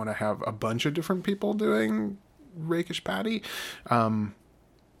 I don't want to have a bunch of different people doing Rakish Paddy.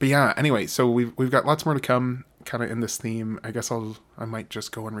 But yeah, anyway, so we've got lots more to come kind of in this theme. I guess I might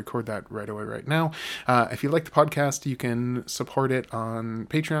just go and record that right away right now. If you like the podcast, you can support it on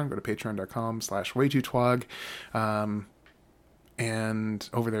Patreon. Go to patreon.com/waytootwag. And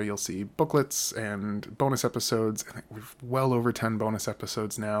over there you'll see booklets and bonus episodes. I think we've well over 10 bonus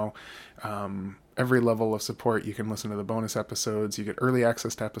episodes now. Every level of support, you can listen to the bonus episodes. You get early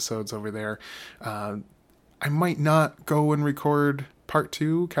access to episodes over there. I might not go and record part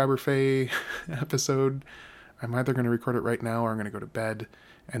 2 Cabernet episode. I'm either going to record it right now or I'm going to go to bed,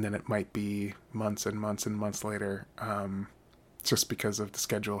 and then it might be months and months and months later, just because of the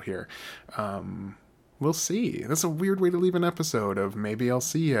schedule here. we'll see. That's a weird way to leave an episode of maybe I'll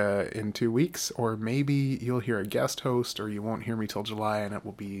see you in 2 weeks, or maybe you'll hear a guest host, or you won't hear me till July and it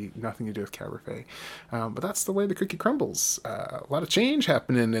will be nothing to do with Caberfay. But that's the way the cookie crumbles. A lot of change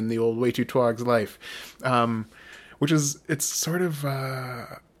happening in the old Way Too Twog's life. Which is, it's sort of,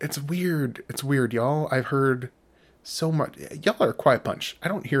 it's weird. It's weird, y'all. I've heard so much. Y'all are a quiet bunch. I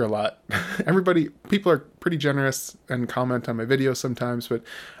don't hear a lot. People are pretty generous and comment on my videos sometimes, but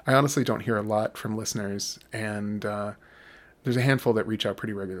I honestly don't hear a lot from listeners. And there's a handful that reach out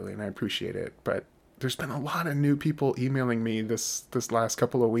pretty regularly, and I appreciate it. But there's been a lot of new people emailing me this last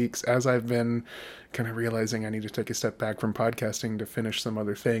couple of weeks as I've been kind of realizing I need to take a step back from podcasting to finish some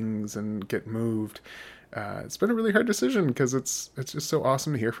other things and get moved. It's been a really hard decision because it's just so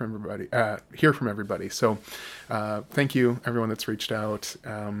awesome to hear from everybody. So thank you everyone that's reached out,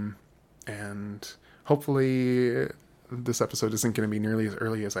 and hopefully this episode isn't going to be nearly as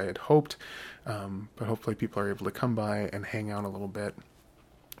early as I had hoped, but hopefully people are able to come by and hang out a little bit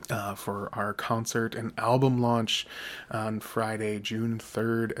for our concert and album launch on Friday, June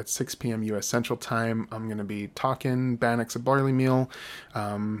 3rd at 6 p.m. U.S. Central Time. I'm going to be talking Bannock's A Barley Meal.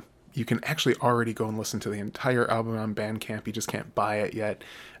 You can actually already go and listen to the entire album on Bandcamp. You just can't buy it yet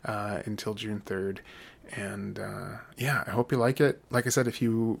until June 3rd. And I hope you like it. Like I said, if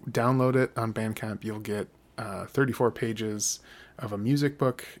you download it on Bandcamp, you'll get 34 pages of a music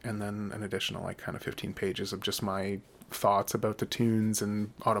book and then an additional 15 pages of just my thoughts about the tunes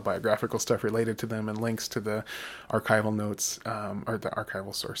and autobiographical stuff related to them and links to the archival notes or the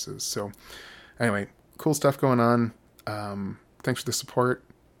archival sources. So anyway, cool stuff going on. Thanks for the support.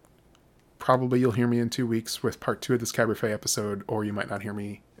 Probably you'll hear me in 2 weeks with part 2 of this Caberfay episode, or you might not hear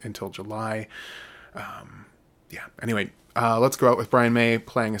me until July. Anyway, let's go out with Brian May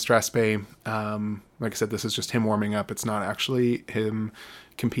playing a Strathspey. Like I said, this is just him warming up. It's not actually him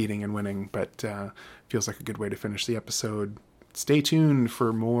competing and winning, but feels like a good way to finish the episode. Stay tuned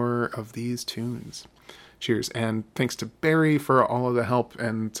for more of these tunes. Cheers. And thanks to Barry for all of the help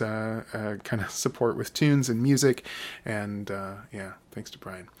and kind of support with tunes and music. And thanks to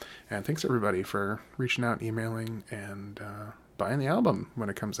Brian. And thanks everybody for reaching out, emailing, and buying the album when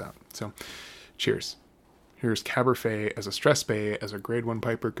it comes out. So cheers. Here's Caberfay as a Strathspey as a grade 1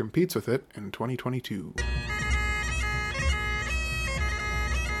 piper competes with it in 2022.